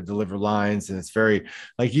they try to deliver lines, and it's very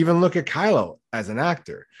like, even look at Kylo as an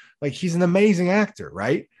actor. Like, he's an amazing actor,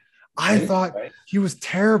 right? I thought he was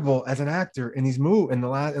terrible as an actor in these in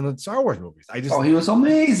the Star Wars movies. He was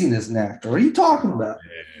amazing as an actor. What are you talking about?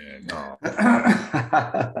 No.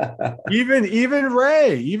 even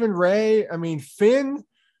Ray. I mean, Finn.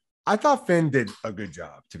 I thought Finn did a good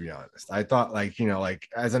job, to be honest. I thought,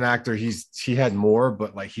 as an actor, he had more,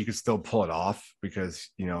 but he could still pull it off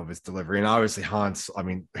because of his delivery. And obviously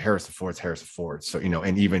Harrison Ford. So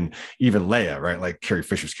and even Leia, right? Like, Carrie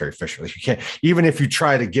Fisher's Carrie Fisher. Like, you can't, even if you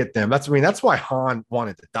try to get them. That's why Han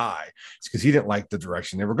wanted to die. It's because he didn't like the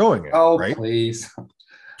direction they were going in. Oh, right? Please.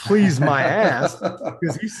 please my ass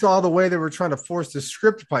because he saw the way they were trying to force the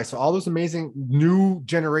script by. So all those amazing new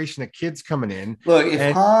generation of kids coming in. Look,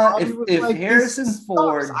 if like, Harrison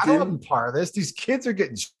Ford I don't want to be part of this. These kids are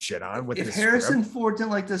getting shit on with if this Harrison script. Ford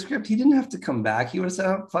didn't like the script, he didn't have to come back. He would have said,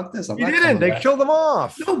 oh, fuck this. He didn't. They killed him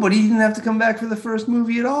off. No, but he didn't have to come back for the first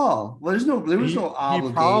movie at all. Well, there was no obligation.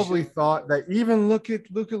 He probably thought that even look at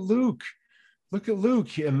Luke. Look at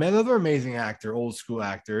Luke, another amazing actor, old school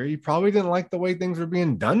actor. He probably didn't like the way things were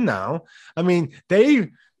being done now. I mean, the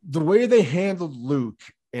way they handled Luke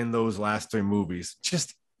in those last three movies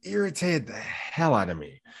just irritated the hell out of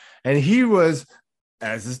me. And he was,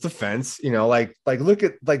 as his defense, like look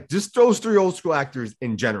at like just those three old school actors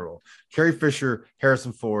in general: Carrie Fisher,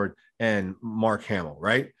 Harrison Ford, and Mark Hamill,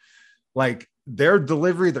 right? Like their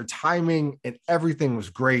delivery, their timing, and everything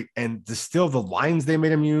was great. And still the lines they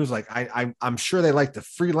made him use, like I'm sure they like to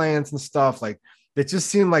freelance and stuff. Like it just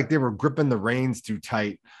seemed like they were gripping the reins too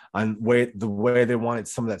tight on the way they wanted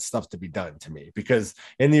some of that stuff to be done to me. Because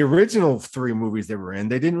in the original three movies they were in,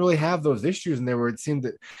 they didn't really have those issues, and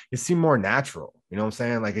it seemed more natural. You know what I'm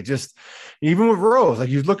saying? Like it just, even with Rose, like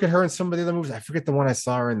you look at her in some of the other movies. I forget the one I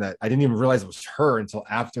saw her in that I didn't even realize it was her until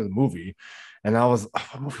after the movie. And I was,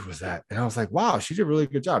 what movie was that? And I was like, wow, she did a really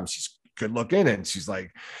good job. She's good looking. And she's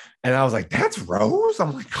like, and I was like, that's Rose?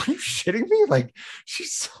 I'm like, are you shitting me? Like,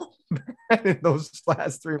 she's so bad in those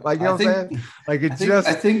last three. Like, you know what I'm saying? Like,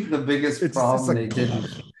 I think the biggest problem they did,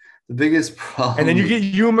 the biggest problem. And then you get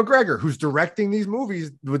Ewan McGregor, who's directing these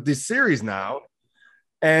movies with this series now.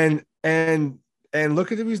 And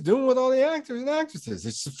look at what he's doing with all the actors and actresses.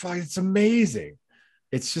 It's amazing.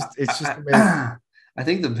 It's just amazing. I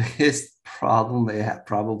think the biggest problem they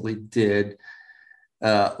probably did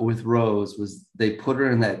with Rose was they put her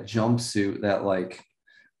in that jumpsuit, that like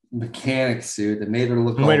mechanic suit that made her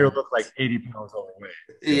look like 80 pounds overweight.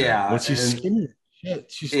 Yeah. But she's skinny.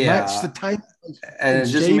 She's matched the type. And it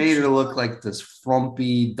just made her look like this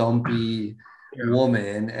frumpy, dumpy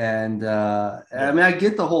woman. And I mean, I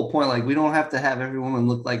get the whole point. Like, we don't have to have every woman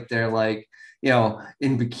look like they're like, in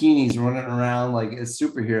bikinis running around like as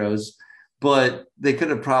superheroes. But they could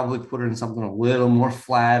have probably put her in something a little more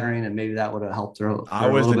flattering, and maybe that would have helped her. I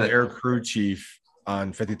was an air crew chief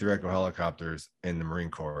on 53 Echo helicopters in the Marine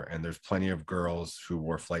Corps, and there's plenty of girls who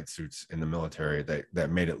wore flight suits in the military that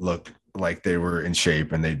made it look like they were in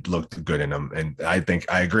shape and they looked good in them. And I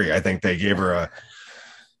agree. I think they gave her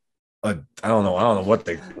I don't know what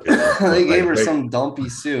they did. They gave her some dumpy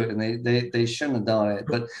suit, and they shouldn't have done it.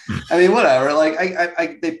 But I mean, whatever.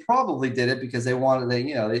 Like they probably did it because they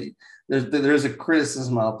wanted there's a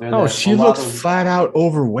criticism out there. Oh, she looks flat out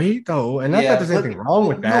overweight though, and not that there's anything wrong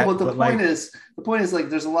with that. No, but the point is like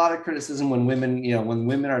there's a lot of criticism when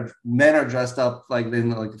men are dressed up like in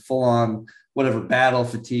like full on whatever battle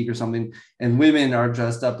fatigue or something, and women are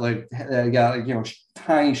dressed up like they got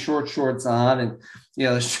tiny short shorts on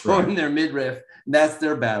and showing their midriff. And that's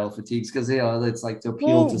their battle fatigues because it's like to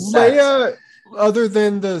appeal to sex. Leia, other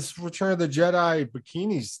than the Return of the Jedi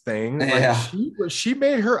bikinis thing, she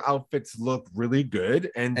made her outfits look really good,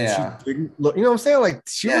 and she didn't look. You know what I'm saying? Like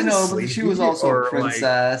but she was also a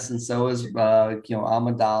princess, and so was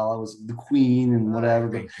Amidala was the queen and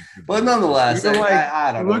whatever. But nonetheless,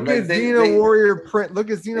 I don't know. Look at Xena Warrior print. Look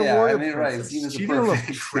at Xena Warrior. I mean, right? She didn't look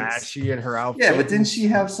trashy in her outfit. Yeah, but didn't she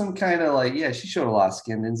have some kind of she showed a lot of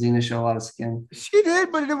skin? Didn't Xena show a lot of skin? She did,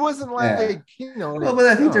 but it wasn't like Well, but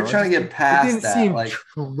I think they're trying to get past that. Seemed like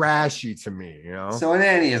trashy to me, So in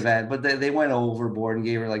any event, but they went overboard and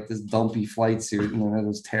gave her like this dumpy flight suit, and it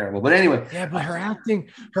was terrible. But anyway, but her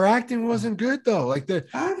acting wasn't good though. Like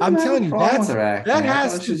I'm telling you, that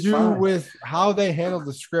has to do with how they handled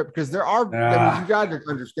the script. Because there are, you got to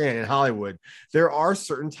understand, in Hollywood, there are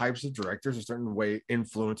certain types of directors or certain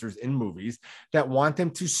influencers in movies that want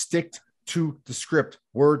them to stick to the script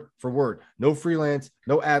word for word. No freelance,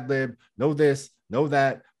 no ad lib, no this, no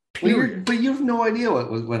that. But you have no idea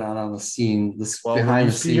what went on the scene. Behind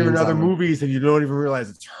the scenes, see her in other movies, and you don't even realize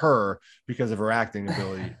it's her because of her acting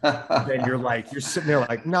ability. Then you're sitting there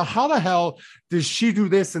like, now how the hell does she do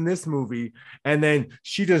this in this movie, and then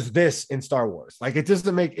she does this in Star Wars? Like it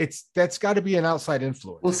doesn't make that's got to be an outside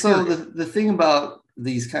influence. Well, so the thing about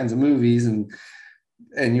these kinds of movies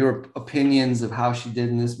and your opinions of how she did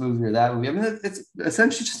in this movie or that movie. I mean, it's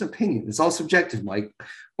essentially just an opinion. It's all subjective, Mike.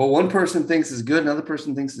 What one person thinks is good, another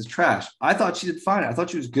person thinks is trash. I thought she did fine. I thought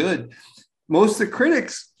she was good. Most of the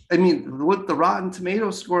critics, I mean, what the Rotten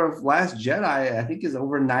Tomatoes score of Last Jedi, I think is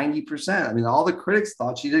over 90%. I mean, all the critics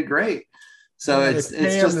thought she did great. So Yeah, it's they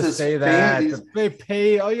pay just them to this say fan. that. They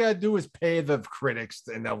pay. All you gotta do is pay the critics,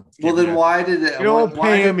 and they'll. Well, then why did it? You don't Why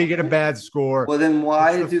pay did, them, you get a bad score. well, then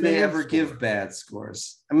why It's the do they fan ever score. give bad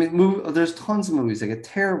scores? I mean, there's tons of movies that get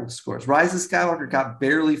terrible scores. Rise of Skywalker got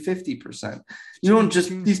barely 50%. You don't just,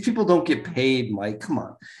 these people don't get paid, Mike. Come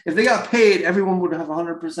on. If they got paid, everyone would have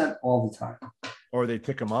 100% all the time. Or they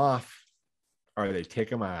tick them off. Or they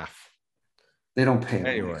take them off. They don't pay them.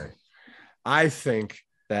 Anyway, I think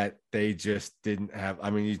that they just didn't have. I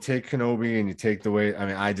mean, you take Kenobi and you take the way. I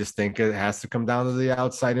mean, I just think it has to come down to the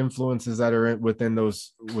outside influences that are within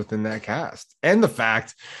that cast, and the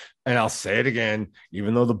fact. And I'll say it again,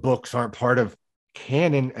 even though the books aren't part of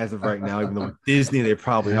canon as of right now, even though with Disney they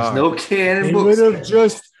probably There's are. no canon They books. would have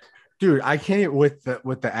just, dude. I can't even with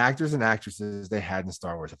the actors and actresses they had in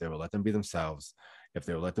Star Wars. If they would let them be themselves, if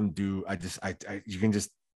they would let them do, you can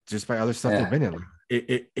just by other stuff they've been in.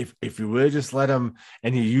 If you would just let him,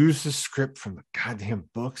 and he used the script from the goddamn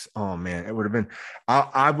books, oh man, it would have been.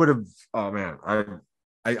 I would have. Oh man,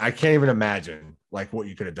 I can't even imagine like what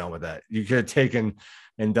you could have done with that. You could have taken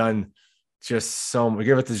and done just so.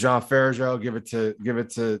 Give it to Jean Fargeau, give it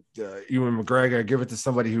to Ewan McGregor, give it to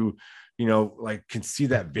somebody who, like can see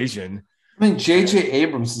that vision. I mean, J.J.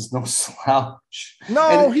 Abrams is no slouch.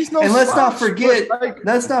 No, he's no. And slouch,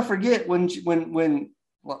 let's not forget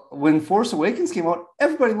when Force Awakens came out,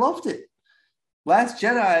 everybody loved it. Last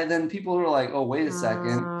Jedi, then people were like, "Oh, wait a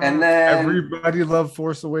second," and then everybody loved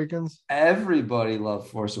Force Awakens. Everybody loved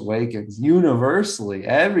Force Awakens. Universally,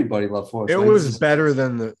 everybody loved Force Awakens. It was better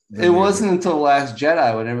than it wasn't until Last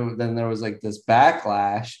Jedi then there was like this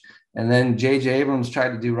backlash, and then J.J. Abrams tried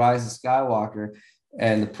to do Rise of Skywalker,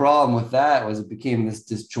 and the problem with that was it became this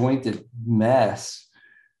disjointed mess.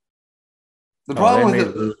 The problem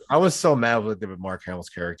with I was so mad with Mark Hamill's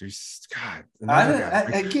character. God, look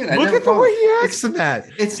at the way he acts in that.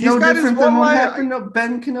 It's no different than what happened to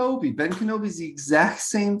Ben Kenobi. Ben Kenobi's the exact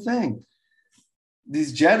same thing.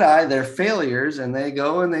 These Jedi, they're failures, and they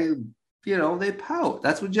go and they pout.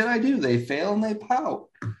 That's what Jedi do. They fail and they pout.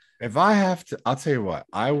 If I have to, I'll tell you what.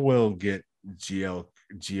 I will get GL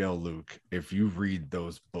Luke if you read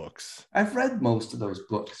those books. I've read most of those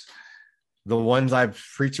books. The ones I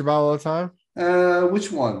preach about all the time.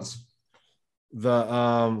 Which ones? The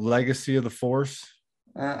Legacy of the Force.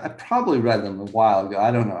 I probably read them a while ago. I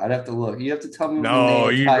don't know. I'd have to look. You have to tell me. No,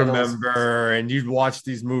 you remember, and you'd watch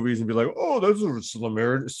these movies and be like, "Oh, there's a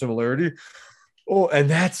similarity." Oh, and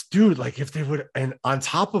that's dude. Like if they would, and on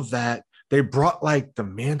top of that, they brought like the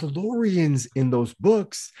Mandalorians in those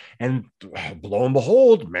books, and lo and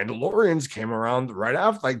behold, Mandalorians came around right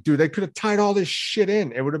after. Like, dude, they could have tied all this shit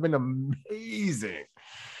in. It would have been amazing.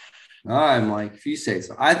 All right, Mike, if you say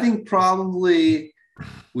so. I think probably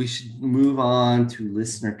we should move on to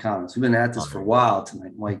listener comments. We've been at this for a while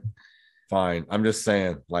tonight, Mike. Fine. I'm just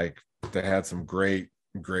saying, like, they had some great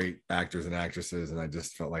actors and actresses, and I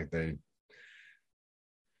just felt like they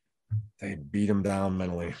beat them down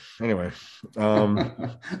mentally. Anyway,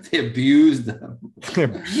 they abused them. They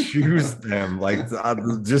abused them. Like,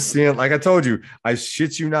 just seeing, like I told you, I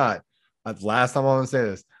shit you not. Last time I want to say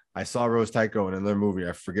this. I saw Rose Tycho in another movie.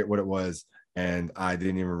 I forget what it was, and I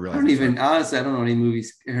didn't even realize. Honestly, I don't know any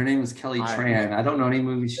movies. Her name is Kelly Tran. I don't know any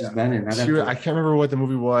movies she's been in. I can't remember what the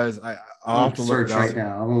movie was. I'll have to search right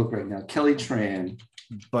now. I'm gonna look right now. Kelly Tran.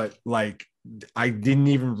 But like, I didn't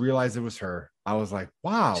even realize it was her. I was like,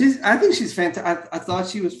 wow. I think she's fantastic. I thought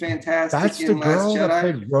she was fantastic. That's the girl that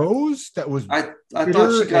played Rose. That was. I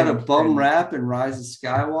thought she got a bum rap in Rise of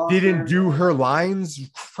Skywalker. Didn't do her lines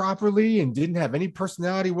properly and didn't have any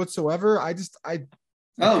personality whatsoever.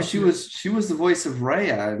 She was the voice of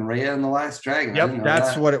Raya and Raya and the Last Dragon. Yep,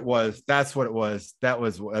 that's what it was. That's what it was. That's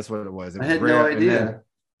what it was. I had no idea.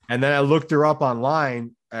 And then I looked her up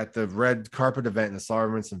online at the red carpet event and saw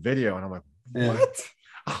her in some video, and I'm like, what?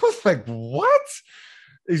 I was like, what?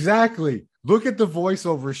 Exactly. Look at the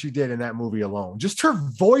voiceover she did in that movie alone. Just her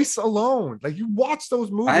voice alone. Like, you watch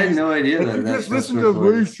those movies. I had no idea that. You just listen to the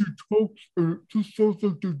way she talks. It just sounds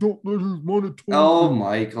like they don't let her monotone. Oh,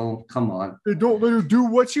 Michael, come on. They don't let her do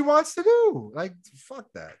what she wants to do. Like, fuck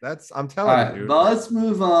that. I'm telling you, dude. But let's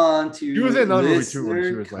move on to she was in another movie too where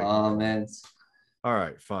she was comments. All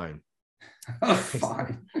right, fine.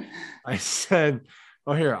 Fine. I said,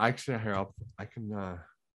 oh, I can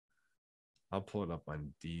I'll pull it up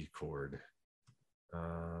on Discord.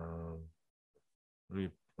 Let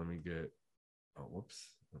me get. Oh, whoops.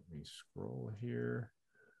 Let me scroll here.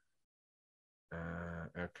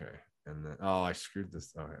 Okay, and then I screwed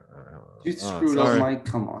this. Okay, you screwed up, Mike.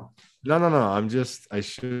 Come on. No. I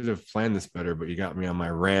should have planned this better, but you got me on my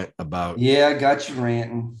rant about. Yeah, I got you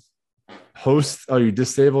ranting. Host. Oh, you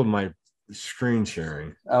disabled my screen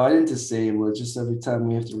sharing. Oh, I didn't disable it. Just every time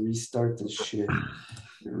we have to restart the shit,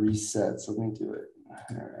 it resets. Let me do it.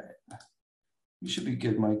 All right. You should be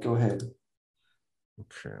good, Mike. Go ahead.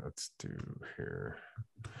 Okay, let's do here.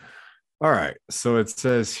 All right. So it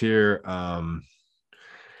says here,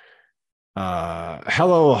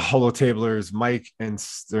 hello, holotablers. Mike and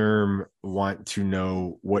Sturm want to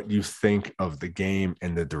know what you think of the game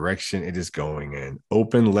and the direction it is going in.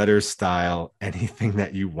 Open letter style, anything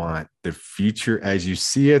that you want. The future as you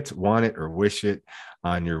see it, want it, or wish it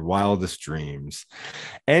on your wildest dreams.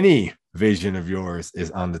 Any vision of yours is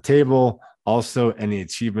on the table. Also, any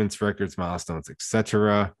achievements, records, milestones,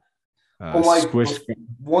 etc. Mike,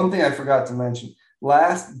 one thing I forgot to mention.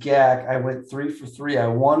 Last GAC, I went 3 for 3. I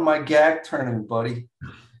won my GAC tournament, buddy.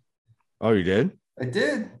 Oh, you did? I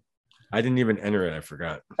did. I didn't even enter it. I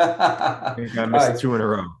forgot. I think I missed 2 in a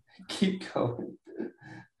row. Keep going.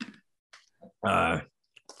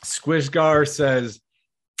 Squishgar says,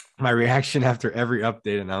 my reaction after every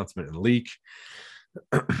update, announcement, and leak.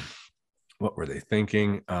 What were they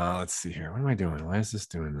thinking? Let's see here. What am I doing? Why is this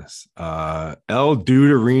doing this? El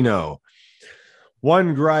Duderino.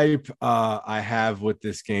 One gripe I have with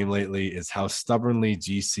this game lately is how stubbornly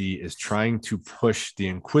GC is trying to push the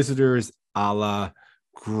Inquisitors a la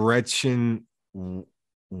Gretchen Winners.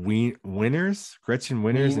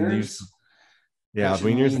 And use, yeah,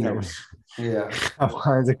 Wieners. Yeah. I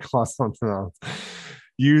wanted to call something else.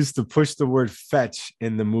 Used to push the word fetch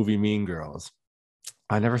in the movie Mean Girls.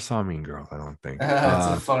 I never saw Mean Girls, I don't think. It's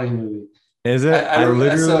a funny movie. Is it?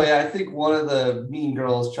 I think one of the Mean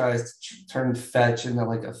Girls tries to turn fetch into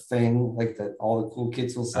like a thing, like that all the cool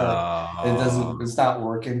kids will say. It's not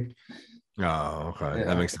working. Oh, okay. Yeah.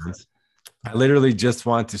 That makes sense. I literally just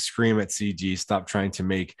want to scream at CG, stop trying to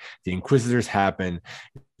make the Inquisitors happen.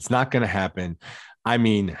 It's not going to happen. I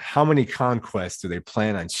mean, how many conquests do they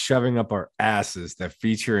plan on shoving up our asses that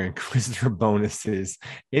feature Inquisitor bonuses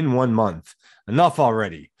in 1 month? Enough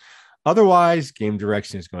already. Otherwise, game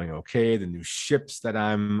direction is going okay. The new ships that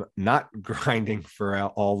I'm not grinding for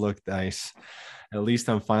all look nice. At least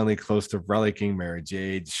I'm finally close to relicking Mara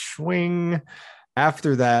Jade. Swing.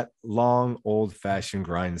 After that long, old-fashioned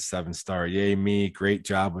grind, 7-star. Yay, me. Great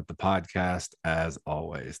job with the podcast, as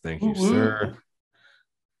always. Thank you, sir.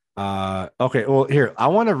 Okay, well, here, I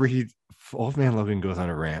want to read. Old Man Logan goes on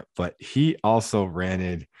a rant, but he also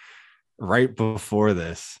ranted right before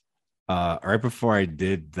this. Right before I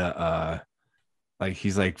did the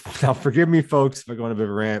he's like, now forgive me, folks, if I go on a bit of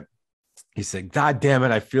a rant. He said, God damn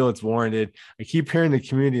it, I feel it's warranted. I keep hearing the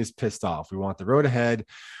community is pissed off. We want the road ahead.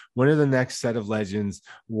 When are the next set of legends?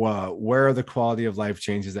 Where are the quality of life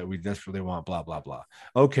changes that we desperately want? Blah, blah, blah.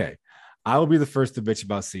 Okay. I will be the first to bitch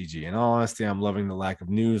about CG. In all honesty, I'm loving the lack of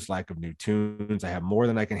news, lack of new tunes. I have more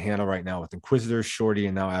than I can handle right now with Inquisitor, Shorty,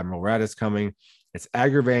 and now Admiral Radis coming. It's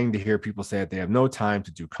aggravating to hear people say that they have no time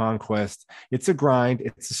to do Conquest. It's a grind.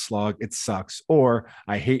 It's a slog. It sucks. Or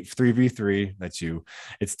I hate 3v3. That's you.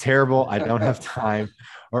 It's terrible. I don't have time.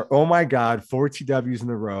 Or, oh my God, 4 TWs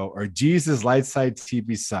in a row. Or Jesus, light side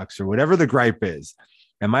TB sucks. Or whatever the gripe is.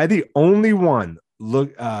 Am I the only one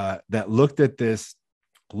that looked at this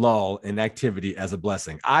lull in activity as a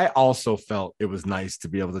blessing? I also felt it was nice to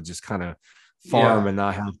be able to just kind of farm and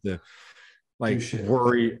not have to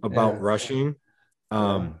worry about rushing.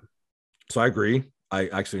 So I agree. I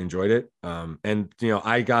actually enjoyed it. And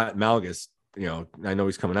I got Malgus, I know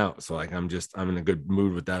he's coming out. So I'm in a good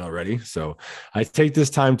mood with that already. So I take this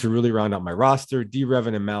time to really round out my roster.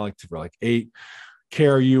 D-Revan and Malik to Relic 8.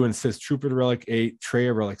 KRU and Sis Trooper to Relic 8,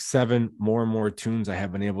 Treya Relic 7, more and more tunes I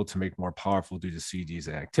have been able to make more powerful due to CG's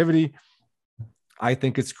activity. I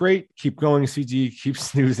think it's great. Keep going, CG. Keep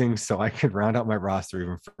snoozing so I can round out my roster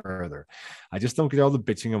even further. I just don't get all the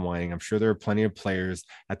bitching and whining. I'm sure there are plenty of players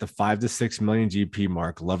at the 5 to 6 million GP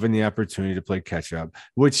mark loving the opportunity to play catch up,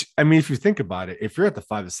 which, I mean, if you think about it, if you're at the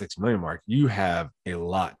 5 to 6 million mark, you have a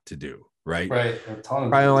lot to do, right? Right.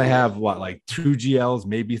 I only have 2 GLs,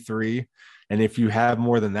 maybe 3. And if you have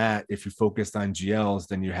more than that, if you focused on GLs,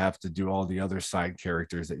 then you have to do all the other side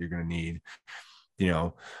characters that you're going to need,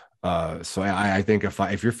 So I think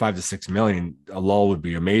if you're 5 to 6 million, a lull would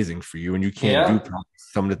be amazing for you. And you can't do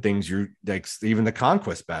some of the things you're like, even the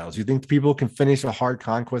conquest battles. You think people can finish a hard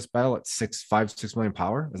conquest battle at 6 million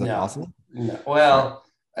power? Is that possible? No. Well,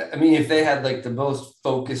 I mean, if they had the most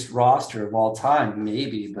focused roster of all time,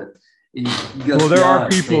 maybe, but there are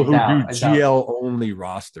people who do GL only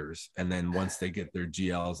rosters, and then once they get their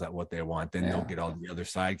GLs at what they want, then they'll get all the other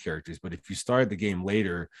side characters. But if you start the game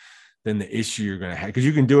later, then the issue you're going to have, because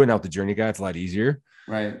you can do it now with the journey guide. It's a lot easier.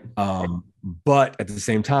 Right. But at the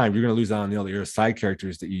same time, you're going to lose out on the other side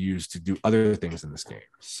characters that you use to do other things in this game.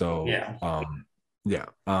 So,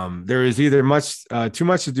 there is either too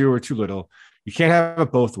much to do or too little. You can't have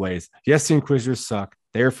it both ways. Yes, the Inquisitors suck.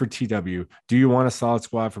 They're for TW. Do you want a solid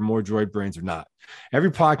squad for more droid brains or not?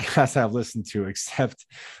 Every podcast I've listened to, except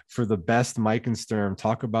for the best Mike and Sturm,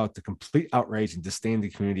 talk about the complete outrage and disdain the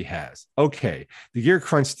community has. Okay, the gear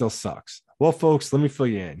crunch still sucks. Well, folks, let me fill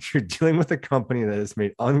you in. You're dealing with a company that has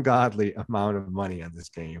made ungodly amount of money on this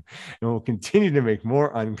game and will continue to make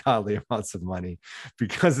more ungodly amounts of money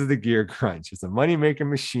because of the gear crunch. It's a money-making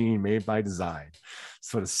machine made by design.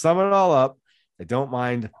 So to sum it all up, I don't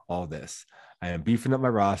mind all this. I am beefing up my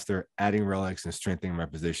roster, adding relics, and strengthening my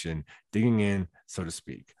position, digging in, so to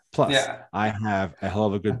speak. Plus, I have a hell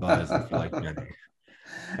of a good buzz if you like Jenny.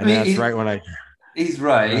 And that's right when I... He's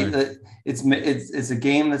right. It's a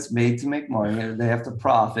game that's made to make money. They have to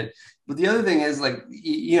profit. But the other thing is, like,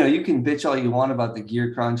 you can bitch all you want about the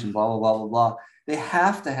gear crunch and blah, blah, blah, blah, blah. They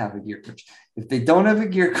have to have a gear crunch. If they don't have a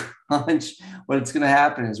gear crunch, what's going to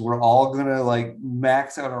happen is we're all going to like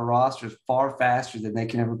max out our rosters far faster than they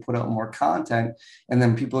can ever put out more content. And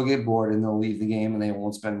then people get bored and they'll leave the game and they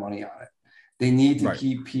won't spend money on it. They need to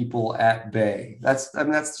keep people at bay. That's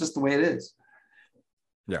just the way it is.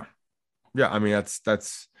 Yeah. Yeah. I mean,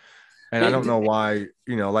 that's, and I don't know why,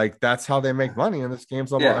 like that's how they make money in this game.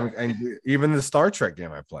 So I mean, and even the Star Trek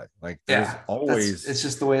game I play, like there's always, it's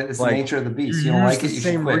just the way it's like, the nature of the beast. You don't like it, you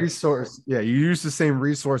same resource. Yeah. You use the same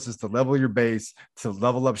resources to level your base, to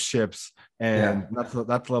level up ships, and not to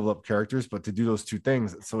level up characters, but to do those two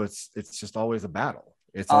things. So it's just always a battle.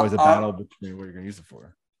 It's always a battle between what you're going to use it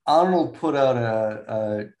for. Arnold put out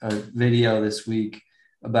a video this week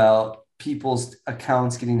about people's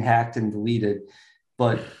accounts getting hacked and deleted,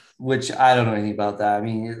 which I don't know anything about that. I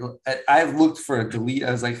mean, I looked for a delete.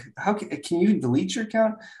 I was like, how can you delete your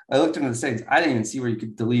account? I looked into the settings. I didn't even see where you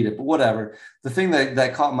could delete it, but whatever. The thing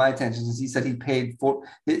that caught my attention is he said he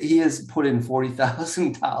has put in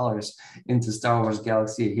 $40,000 into Star Wars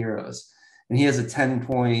Galaxy of Heroes, and he has a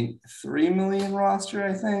 10.3 million roster,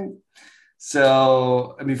 I think.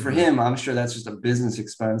 So, I mean, for him, I'm sure that's just a business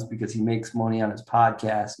expense because he makes money on his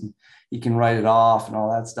podcast and he can write it off and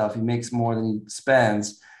all that stuff. He makes more than he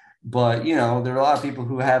spends. But, there are a lot of people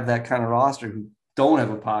who have that kind of roster who don't have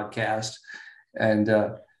a podcast. And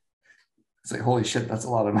it's like, holy shit, that's a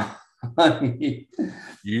lot of money.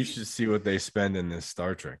 You should see what they spend in this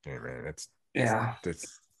Star Trek game, man. It's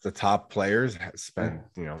the top players spend,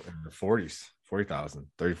 in the 40s. 40,000,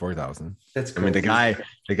 34,000. That's crazy. I mean,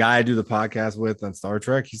 the guy I do the podcast with on Star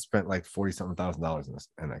Trek, he spent like $40,000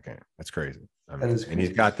 in that game. That's crazy. I mean, and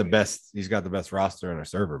he's got the best roster on our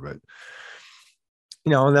server, but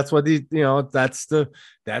and that's what that's the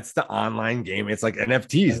online game. It's like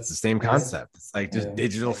NFTs. It's the same concept. It's like just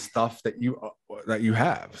digital stuff that you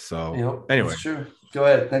have. So anyway, that's true. Go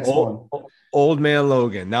ahead. Next one. Old man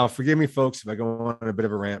Logan. Now, forgive me, folks, if I go on a bit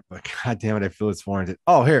of a rant, but god damn it, I feel it's warranted.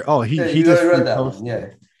 Oh, here. Oh, he just read that one.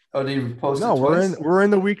 Yeah. Oh, did you post it? No, we're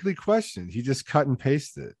in the weekly question. He just cut and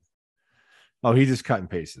pasted it. Oh, he just cut and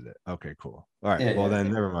pasted it. Okay, cool. All right.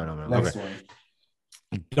 Then never mind. Next one.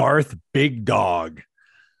 Darth Big Dog.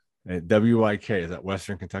 WYK, is that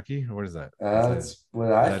Western Kentucky? Or what is that? That's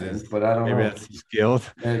what I think, but I don't know. Maybe that's his guild.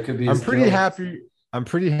 Yeah, it could be. I'm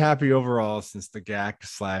pretty happy overall since the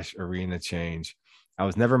GAC/arena change. I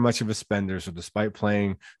was never much of a spender, so despite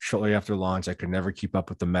playing shortly after launch, I could never keep up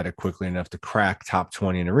with the meta quickly enough to crack top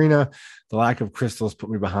 20 in arena. The lack of crystals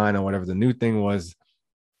put me behind on whatever the new thing was,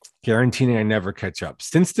 guaranteeing I never catch up.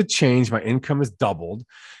 Since the change, my income has doubled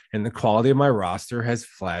and the quality of my roster has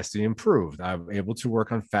vastly improved. I'm able to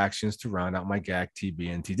work on factions to round out my GAC,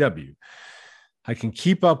 TB, and TW. I can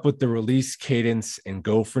keep up with the release cadence and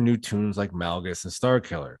go for new toons like Malgus and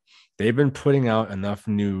Starkiller. They've been putting out enough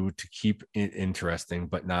new to keep it interesting,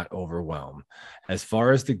 but not overwhelm. As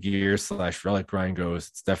far as the gear/relic grind goes,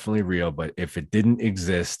 it's definitely real, but if it didn't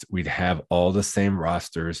exist, we'd have all the same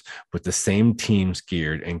rosters with the same teams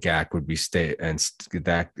geared, and GAC would be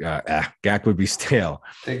GAC would be stale.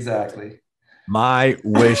 Exactly. My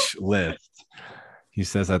wish list. He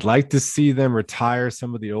says, I'd like to see them retire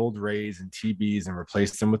some of the old raids and TBs and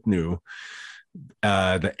replace them with new.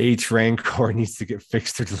 The H rank core needs to get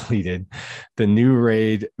fixed or deleted. The new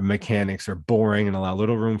raid mechanics are boring and allow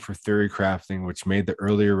little room for theory crafting, which made the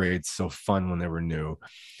earlier raids so fun when they were new.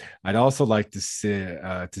 I'd also like to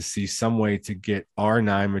see some way to get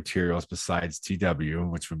R9 materials besides TW,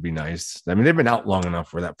 which would be nice. I mean, they've been out long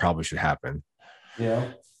enough where that probably should happen.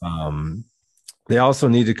 Yeah. They also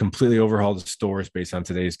need to completely overhaul the stores based on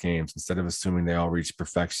today's games. Instead of assuming they all reached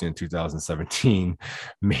perfection in 2017,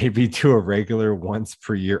 maybe do a regular once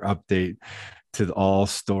per year update to all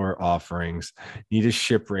store offerings. Need a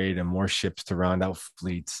ship raid and more ships to round out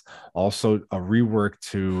fleets. Also, a rework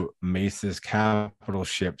to Mace's capital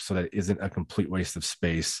ship so that it isn't a complete waste of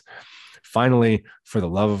space. Finally, for the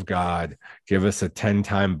love of God, give us a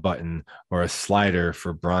 10-time button or a slider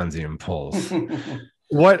for Bronzium pulls.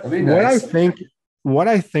 What That'd be what I nice. think what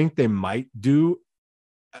I think they might do,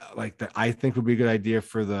 like that I think would be a good idea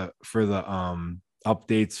for the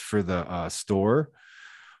updates for the store.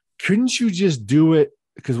 Couldn't you just do it?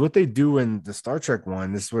 Because what they do in the Star Trek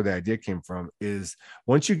one, this is where the idea came from, is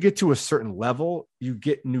once you get to a certain level, you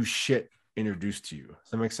get new shit introduced to you.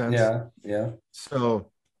 Does that make sense? Yeah, yeah.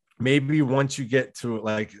 So maybe once you get to,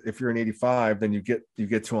 like, if you're an 85, then you get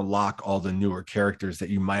to unlock all the newer characters that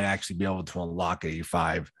you might actually be able to unlock at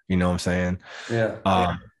 85. You know what I'm saying?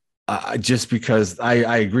 Yeah. Just because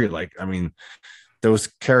I agree. Like, I mean, those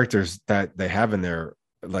characters that they have in there,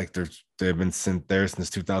 like they've been there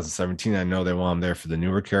since 2017. I know they want them there for the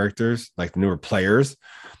newer characters, like the newer players,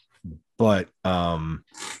 but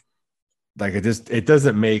like it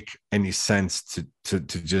doesn't make any sense to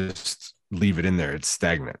just leave it in there. It's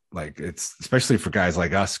stagnant. Like, it's especially for guys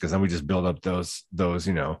like us, because then we just build up those,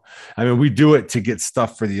 I mean, we do it to get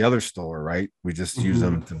stuff for the other store, right? We just use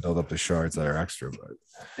them to build up the shards that are extra. But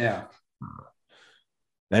Yeah.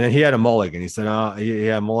 and then he had a mulligan. He said, he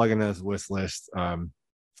had a mulligan on his wish list.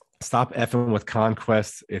 Stop effing with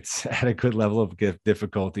conquest. It's at a good level of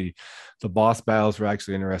difficulty. The boss battles were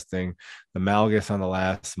actually interesting. The Malgus on the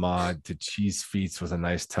last mod to cheese feats was a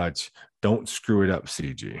nice touch. Don't screw it up,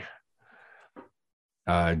 CG.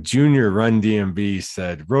 Junior Run DMB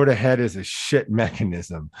said, Road Ahead is a shit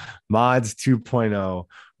mechanism. Mods 2.0.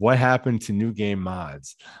 What happened to new game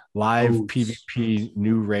mods? Live PvP,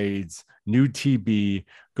 new raids, new TB,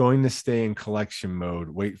 going to stay in collection mode,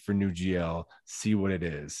 wait for new GL, see what it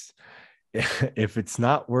is. If it's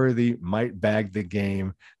not worthy, might bag the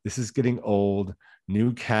game. This is getting old.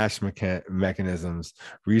 New cash mechanisms,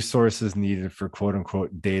 resources needed for quote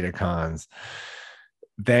unquote data cons.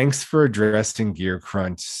 Thanks for addressing gear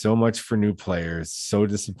crunch. So much for new players. So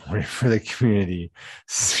disappointed for the community.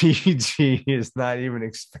 CG is not even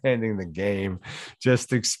expanding the game,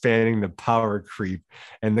 just expanding the power creep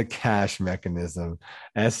and the cash mechanism.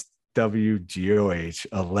 SWGOH,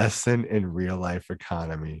 a lesson in real life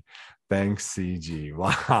economy. Thanks, CG.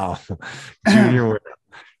 Wow.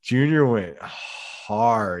 Junior went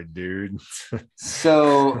hard, dude.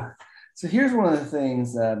 So here's one of the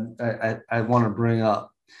things that I want to bring up.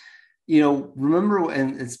 Remember,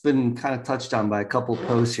 and it's been kind of touched on by a couple of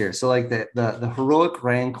posts here. So like the heroic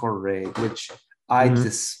Rancor raid, which I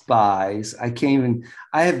despise. I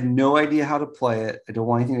have no idea how to play it. I don't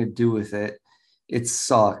want anything to do with it. It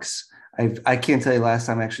sucks. I can't tell you last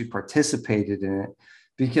time I actually participated in it,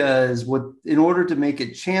 because in order to make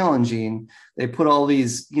it challenging, they put all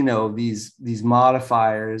these, these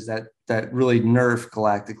modifiers that really nerf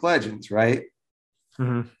Galactic Legends, right?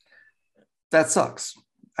 Mm-hmm. That sucks.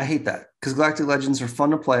 I hate that, because Galactic Legends are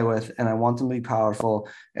fun to play with and I want them to be powerful.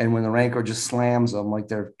 And when the Rancor just slams them like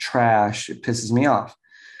they're trash, it pisses me off.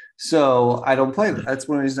 So I don't play. That's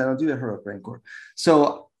one reason I don't do the heroic Rancor.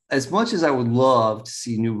 So as much as I would love to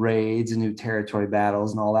see new raids and new territory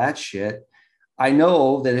battles and all that shit, I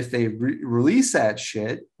know that if they release that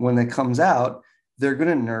shit when it comes out, they're going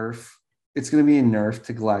to nerf. It's going to be a nerf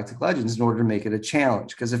to Galactic Legends in order to make it a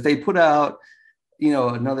challenge. Because if they put out,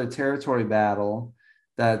 another territory battle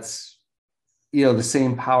that's, the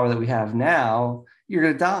same power that we have now,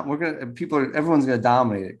 everyone's going to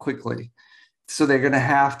dominate it quickly. So they're going to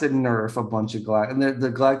have to nerf a bunch of Galactic, and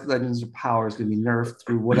the Galactic Legends power is going to be nerfed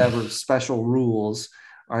through whatever special rules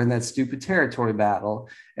are in that stupid territory battle.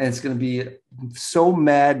 And it's going to be so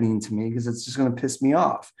maddening to me, because it's just going to piss me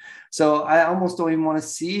off. So I almost don't even want to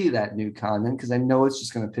see that new content, because I know it's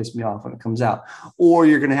just going to piss me off when it comes out. Or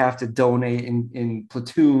you're going to have to donate in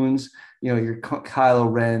platoons, your Kylo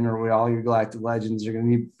Ren or all your Galactic Legends, you're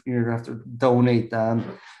going to have to donate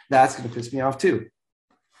them. That's going to piss me off too.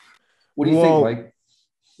 What do you think, Mike?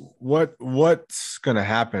 What's going to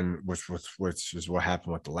happen, which is what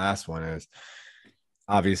happened with the last one, is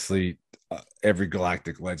obviously every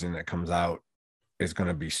Galactic Legend that comes out is going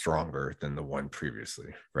to be stronger than the one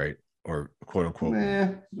previously, right? Or quote unquote,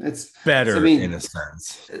 it's better in a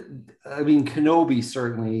sense. I mean, Kenobi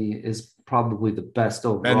certainly is probably the best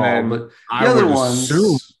overall, but the other ones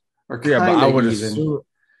are kind of even.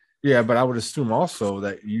 But I would assume also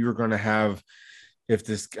that you're going to have, if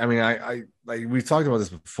this, I mean, I like we've talked about this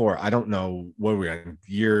before. I don't know what we're in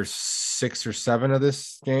year 6 or 7 of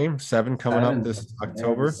this game. 7 coming up Seven. this Yeah,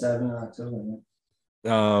 October. 7 October.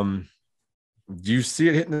 Um, do you see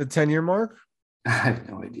it hitting the 10-year mark? I have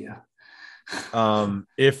no idea.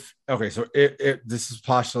 If okay, so it this is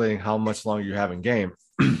postulating how much longer you have in game.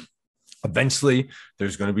 Eventually,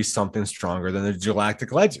 there's going to be something stronger than the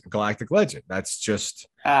Galactic Legend. Galactic Legend. That's just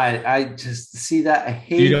I just see that. I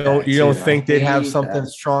hate that. you don't Too. think I they'd have hate something that.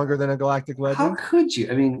 stronger than a Galactic How Legend? could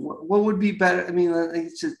you? I mean, what would be better? I mean, like,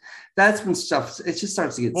 it's just that's when stuff it just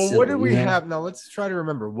starts to get Well, what did silly. we have now? Let's try to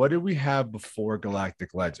remember. What did we have before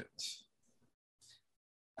Galactic Legends?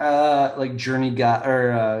 Like Journey got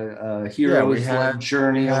or Yeah, Heroes like we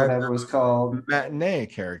Journey or had whatever it was called. matinee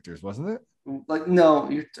characters, wasn't it? Like no,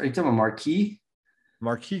 are you talking about Marquee?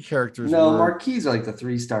 Marquee characters No, were. Marquees are like the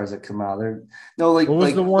 3 stars that come out. They're no like What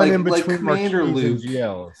was the one in like between Commander Marquees and Luke,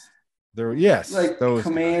 GLs? There, yes, like those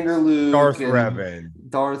Commander guys. Luke Darth and Revan,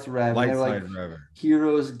 Darth Revan. They're like Lightside Revan.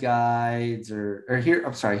 Heroes Guides or here.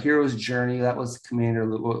 I'm sorry, Heroes Journey. That was Commander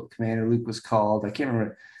Luke. What Commander Luke was called. I can't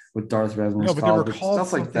remember what Darth Revan was No, but they were called, but called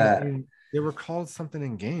stuff like that. they were called something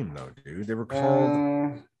in game though, dude. They were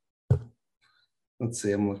called. Let's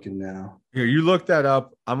see. I'm looking now. Here, you look that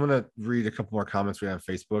up. I'm gonna read a couple more comments we have on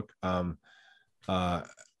Facebook.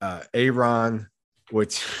 Aaron,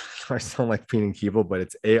 which I sound like Peen and Keeble, but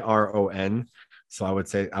it's Aron. So I would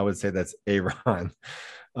say that's Aaron.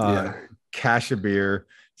 Yeah. Cashabir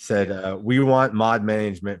said, we want mod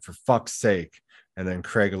management for fuck's sake. And then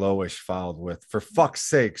Craig Lowish followed with, for fuck's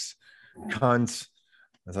sakes, cunts.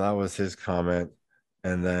 So that was his comment.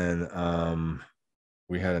 And then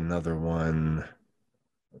we had another one.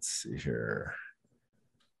 Let's see here.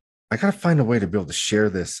 I gotta find a way to be able to share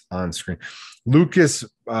this on screen. Lucas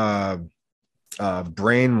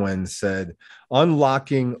Brainwind said,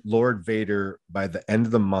 unlocking Lord Vader by the end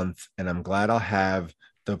of the month, and I'm glad I'll have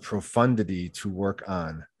the profundity to work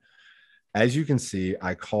on. As you can see,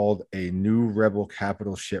 I called a new Rebel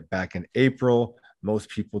capital ship back in April. Most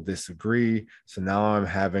people disagree. So now I'm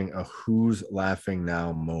having a who's laughing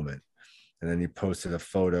now moment. And then he posted a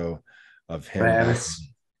photo of him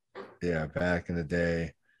back in the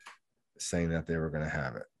day saying that they were going to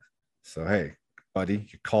have it. So, hey, buddy,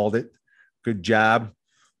 you called it. Good job.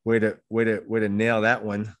 Way to nail that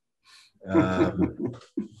one. You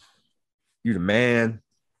the man.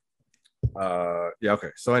 Yeah,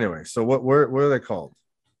 okay. So anyway, so what are they called?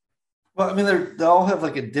 Well, I mean, they all have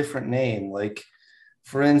like a different name. Like,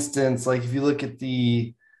 for instance, like if you look at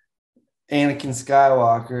the Anakin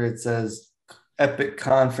Skywalker, it says Epic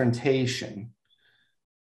Confrontation.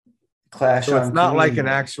 Clash. So it's not like an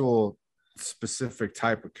actual specific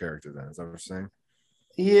type of character, then, is that what you're saying?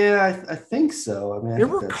 Yeah, I think so. I mean, they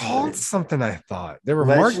were called something. I thought they were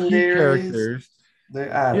marquee characters.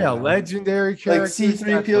 Legendary characters. Like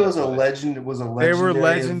C-3PO was a legend. They were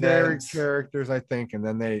legendary characters, I think, and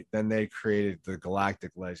then they created the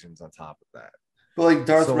Galactic Legends on top of that. But like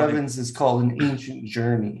Darth Revan's is called an Ancient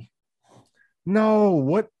Journey. No,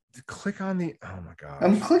 what? Click on the. Oh my god!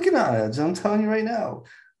 I'm clicking on it. I'm telling you right now.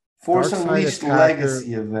 Force Unleashed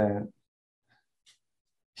Legacy event.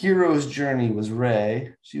 Hero's Journey was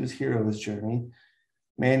Rey. She was Hero's Journey.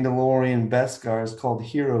 Mandalorian Beskar is called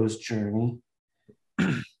Hero's Journey.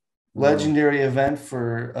 Legendary event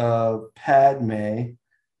for Padme.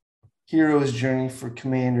 Hero's Journey for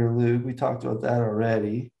Commander Luke. We talked about that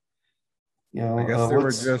already. You know, I guess they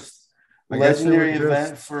were just legendary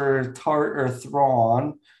event for Tart or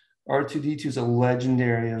Thrawn. R2D2 is a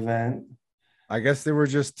legendary event. I guess they were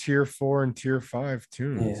just tier 4 and tier 5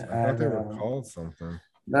 toons. Yeah, I thought they were called something.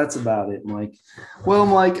 That's about it, Mike. Well,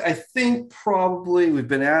 Mike, I think probably we've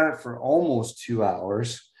been at it for almost 2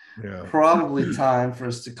 hours. Yeah. Probably time for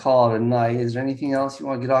us to call it a night. Is there anything else you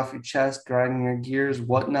want to get off your chest, grinding your gears,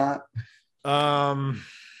 whatnot? No,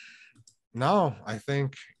 I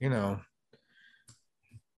think,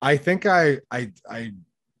 I think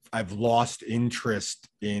I've lost interest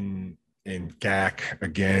in GAC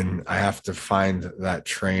again. I have to find that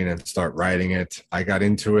train and start riding it. I got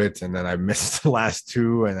into it and then I missed the last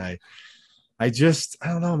 2, and I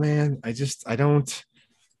don't know, man. I don't.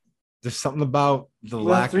 There's something about the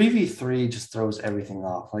lack. 3v3 just throws everything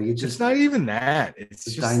off. Like it's not even that. It's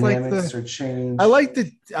just dynamics are changed. I like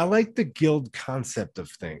the guild concept of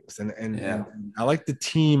things, and I like the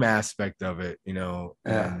team aspect of it. Yeah.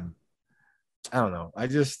 And I don't know.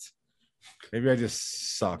 Maybe I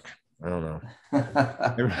just suck. I don't know.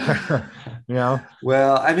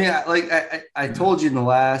 Well, I mean, I told you in the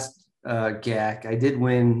last GAC, I did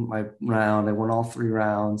win my round. I won all 3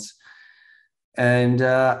 rounds. And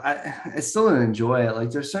I still didn't enjoy it.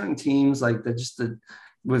 Like there's certain teams like that just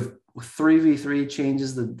with 3v3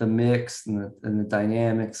 changes the mix and the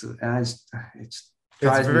dynamics. And it just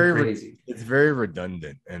drives me crazy. It's very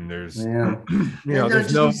redundant, and there's Yeah. there's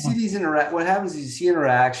just no. you see these what happens is you see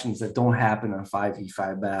interactions that don't happen on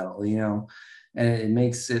 5v5 battle, and it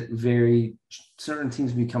makes it very certain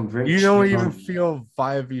teams become very. You don't even feel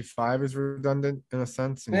 5v5 is redundant in a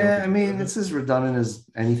sense. Yeah, I mean it's as redundant as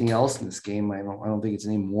anything else in this game. I don't think it's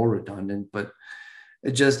any more redundant, but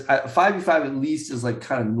it just 5v5 at least is like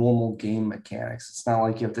kind of normal game mechanics. It's not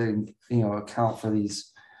like you have to account for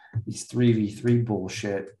these 3v3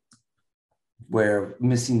 bullshit where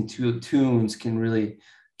missing two toons can really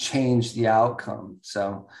change the outcome.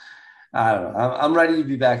 So I don't know. I'm ready to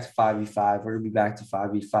be back to 5v5. We're going to be back to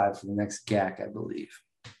 5v5 for the next GAC, I believe.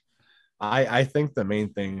 I think the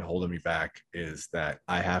main thing holding me back is that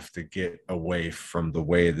I have to get away from the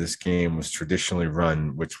way this game was traditionally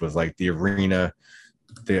run, which was like the arena,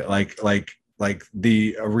 like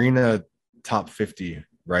the arena top 50,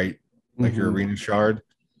 right? Like your arena shard.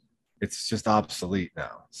 It's just obsolete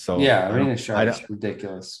now. So yeah, arena shard is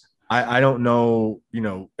ridiculous. I don't know,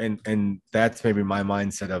 and that's maybe my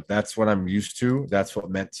mindset of that's what I'm used to. That's what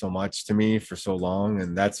meant so much to me for so long.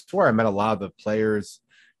 And that's where I met a lot of the players.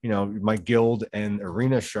 My guild and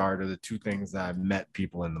arena shard are the two things that I've met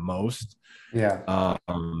people in the most. Yeah.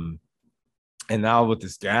 And now with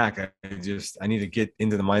this GAC, I need to get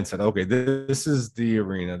into the mindset. Okay, this is the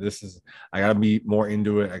arena. I gotta be more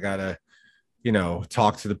into it. I gotta,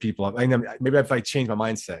 talk to the people. Maybe if I change my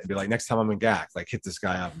mindset and be like, next time I'm in GAC, like hit this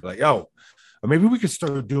guy up and be like, yo, or maybe we could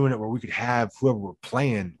start doing it where we could have whoever we're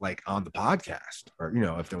playing like on the podcast, or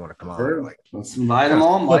if they want to come on, like let's invite them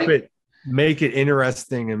on, Mike. Make it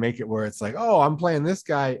interesting and make it where it's like, oh, I'm playing this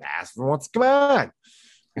guy. Ask him what's come on,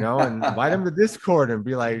 and invite him to Discord and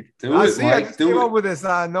be like, I just came up with this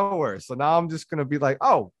out of nowhere. So now I'm just gonna be like,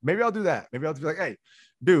 oh, maybe I'll do that. Maybe I'll be like, hey,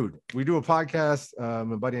 dude, we do a podcast.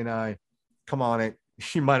 My buddy and I come on it.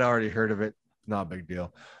 You might have already heard of it. Not a big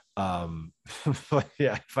deal. But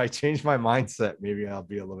yeah, if I change my mindset, maybe I'll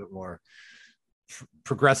be a little bit more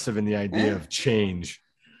progressive in the idea of change.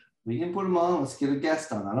 We can put him on. Let's get a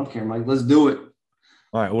guest on. I don't care, Mike. Let's do it.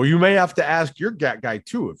 All right. Well, you may have to ask your GAC guy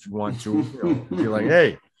too if you want to. Be like,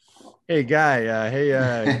 hey, guy.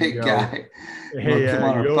 Guy. Come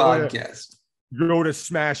on our podcast. Go to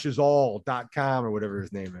smashesall.com or whatever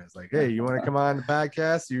his name is. Like, hey, you want to come on the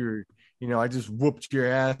podcast? I just whooped your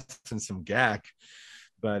ass in some GAC,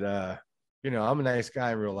 but I'm a nice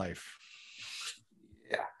guy in real life.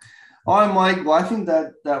 Yeah. All right, Mike. Well, I think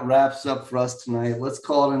that wraps up for us tonight. Let's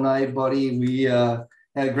call it a night, buddy. We had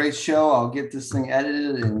a great show. I'll get this thing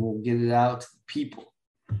edited and we'll get it out to the people.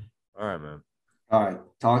 All right, man. All right.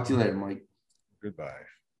 Talk to you later, Mike. Goodbye.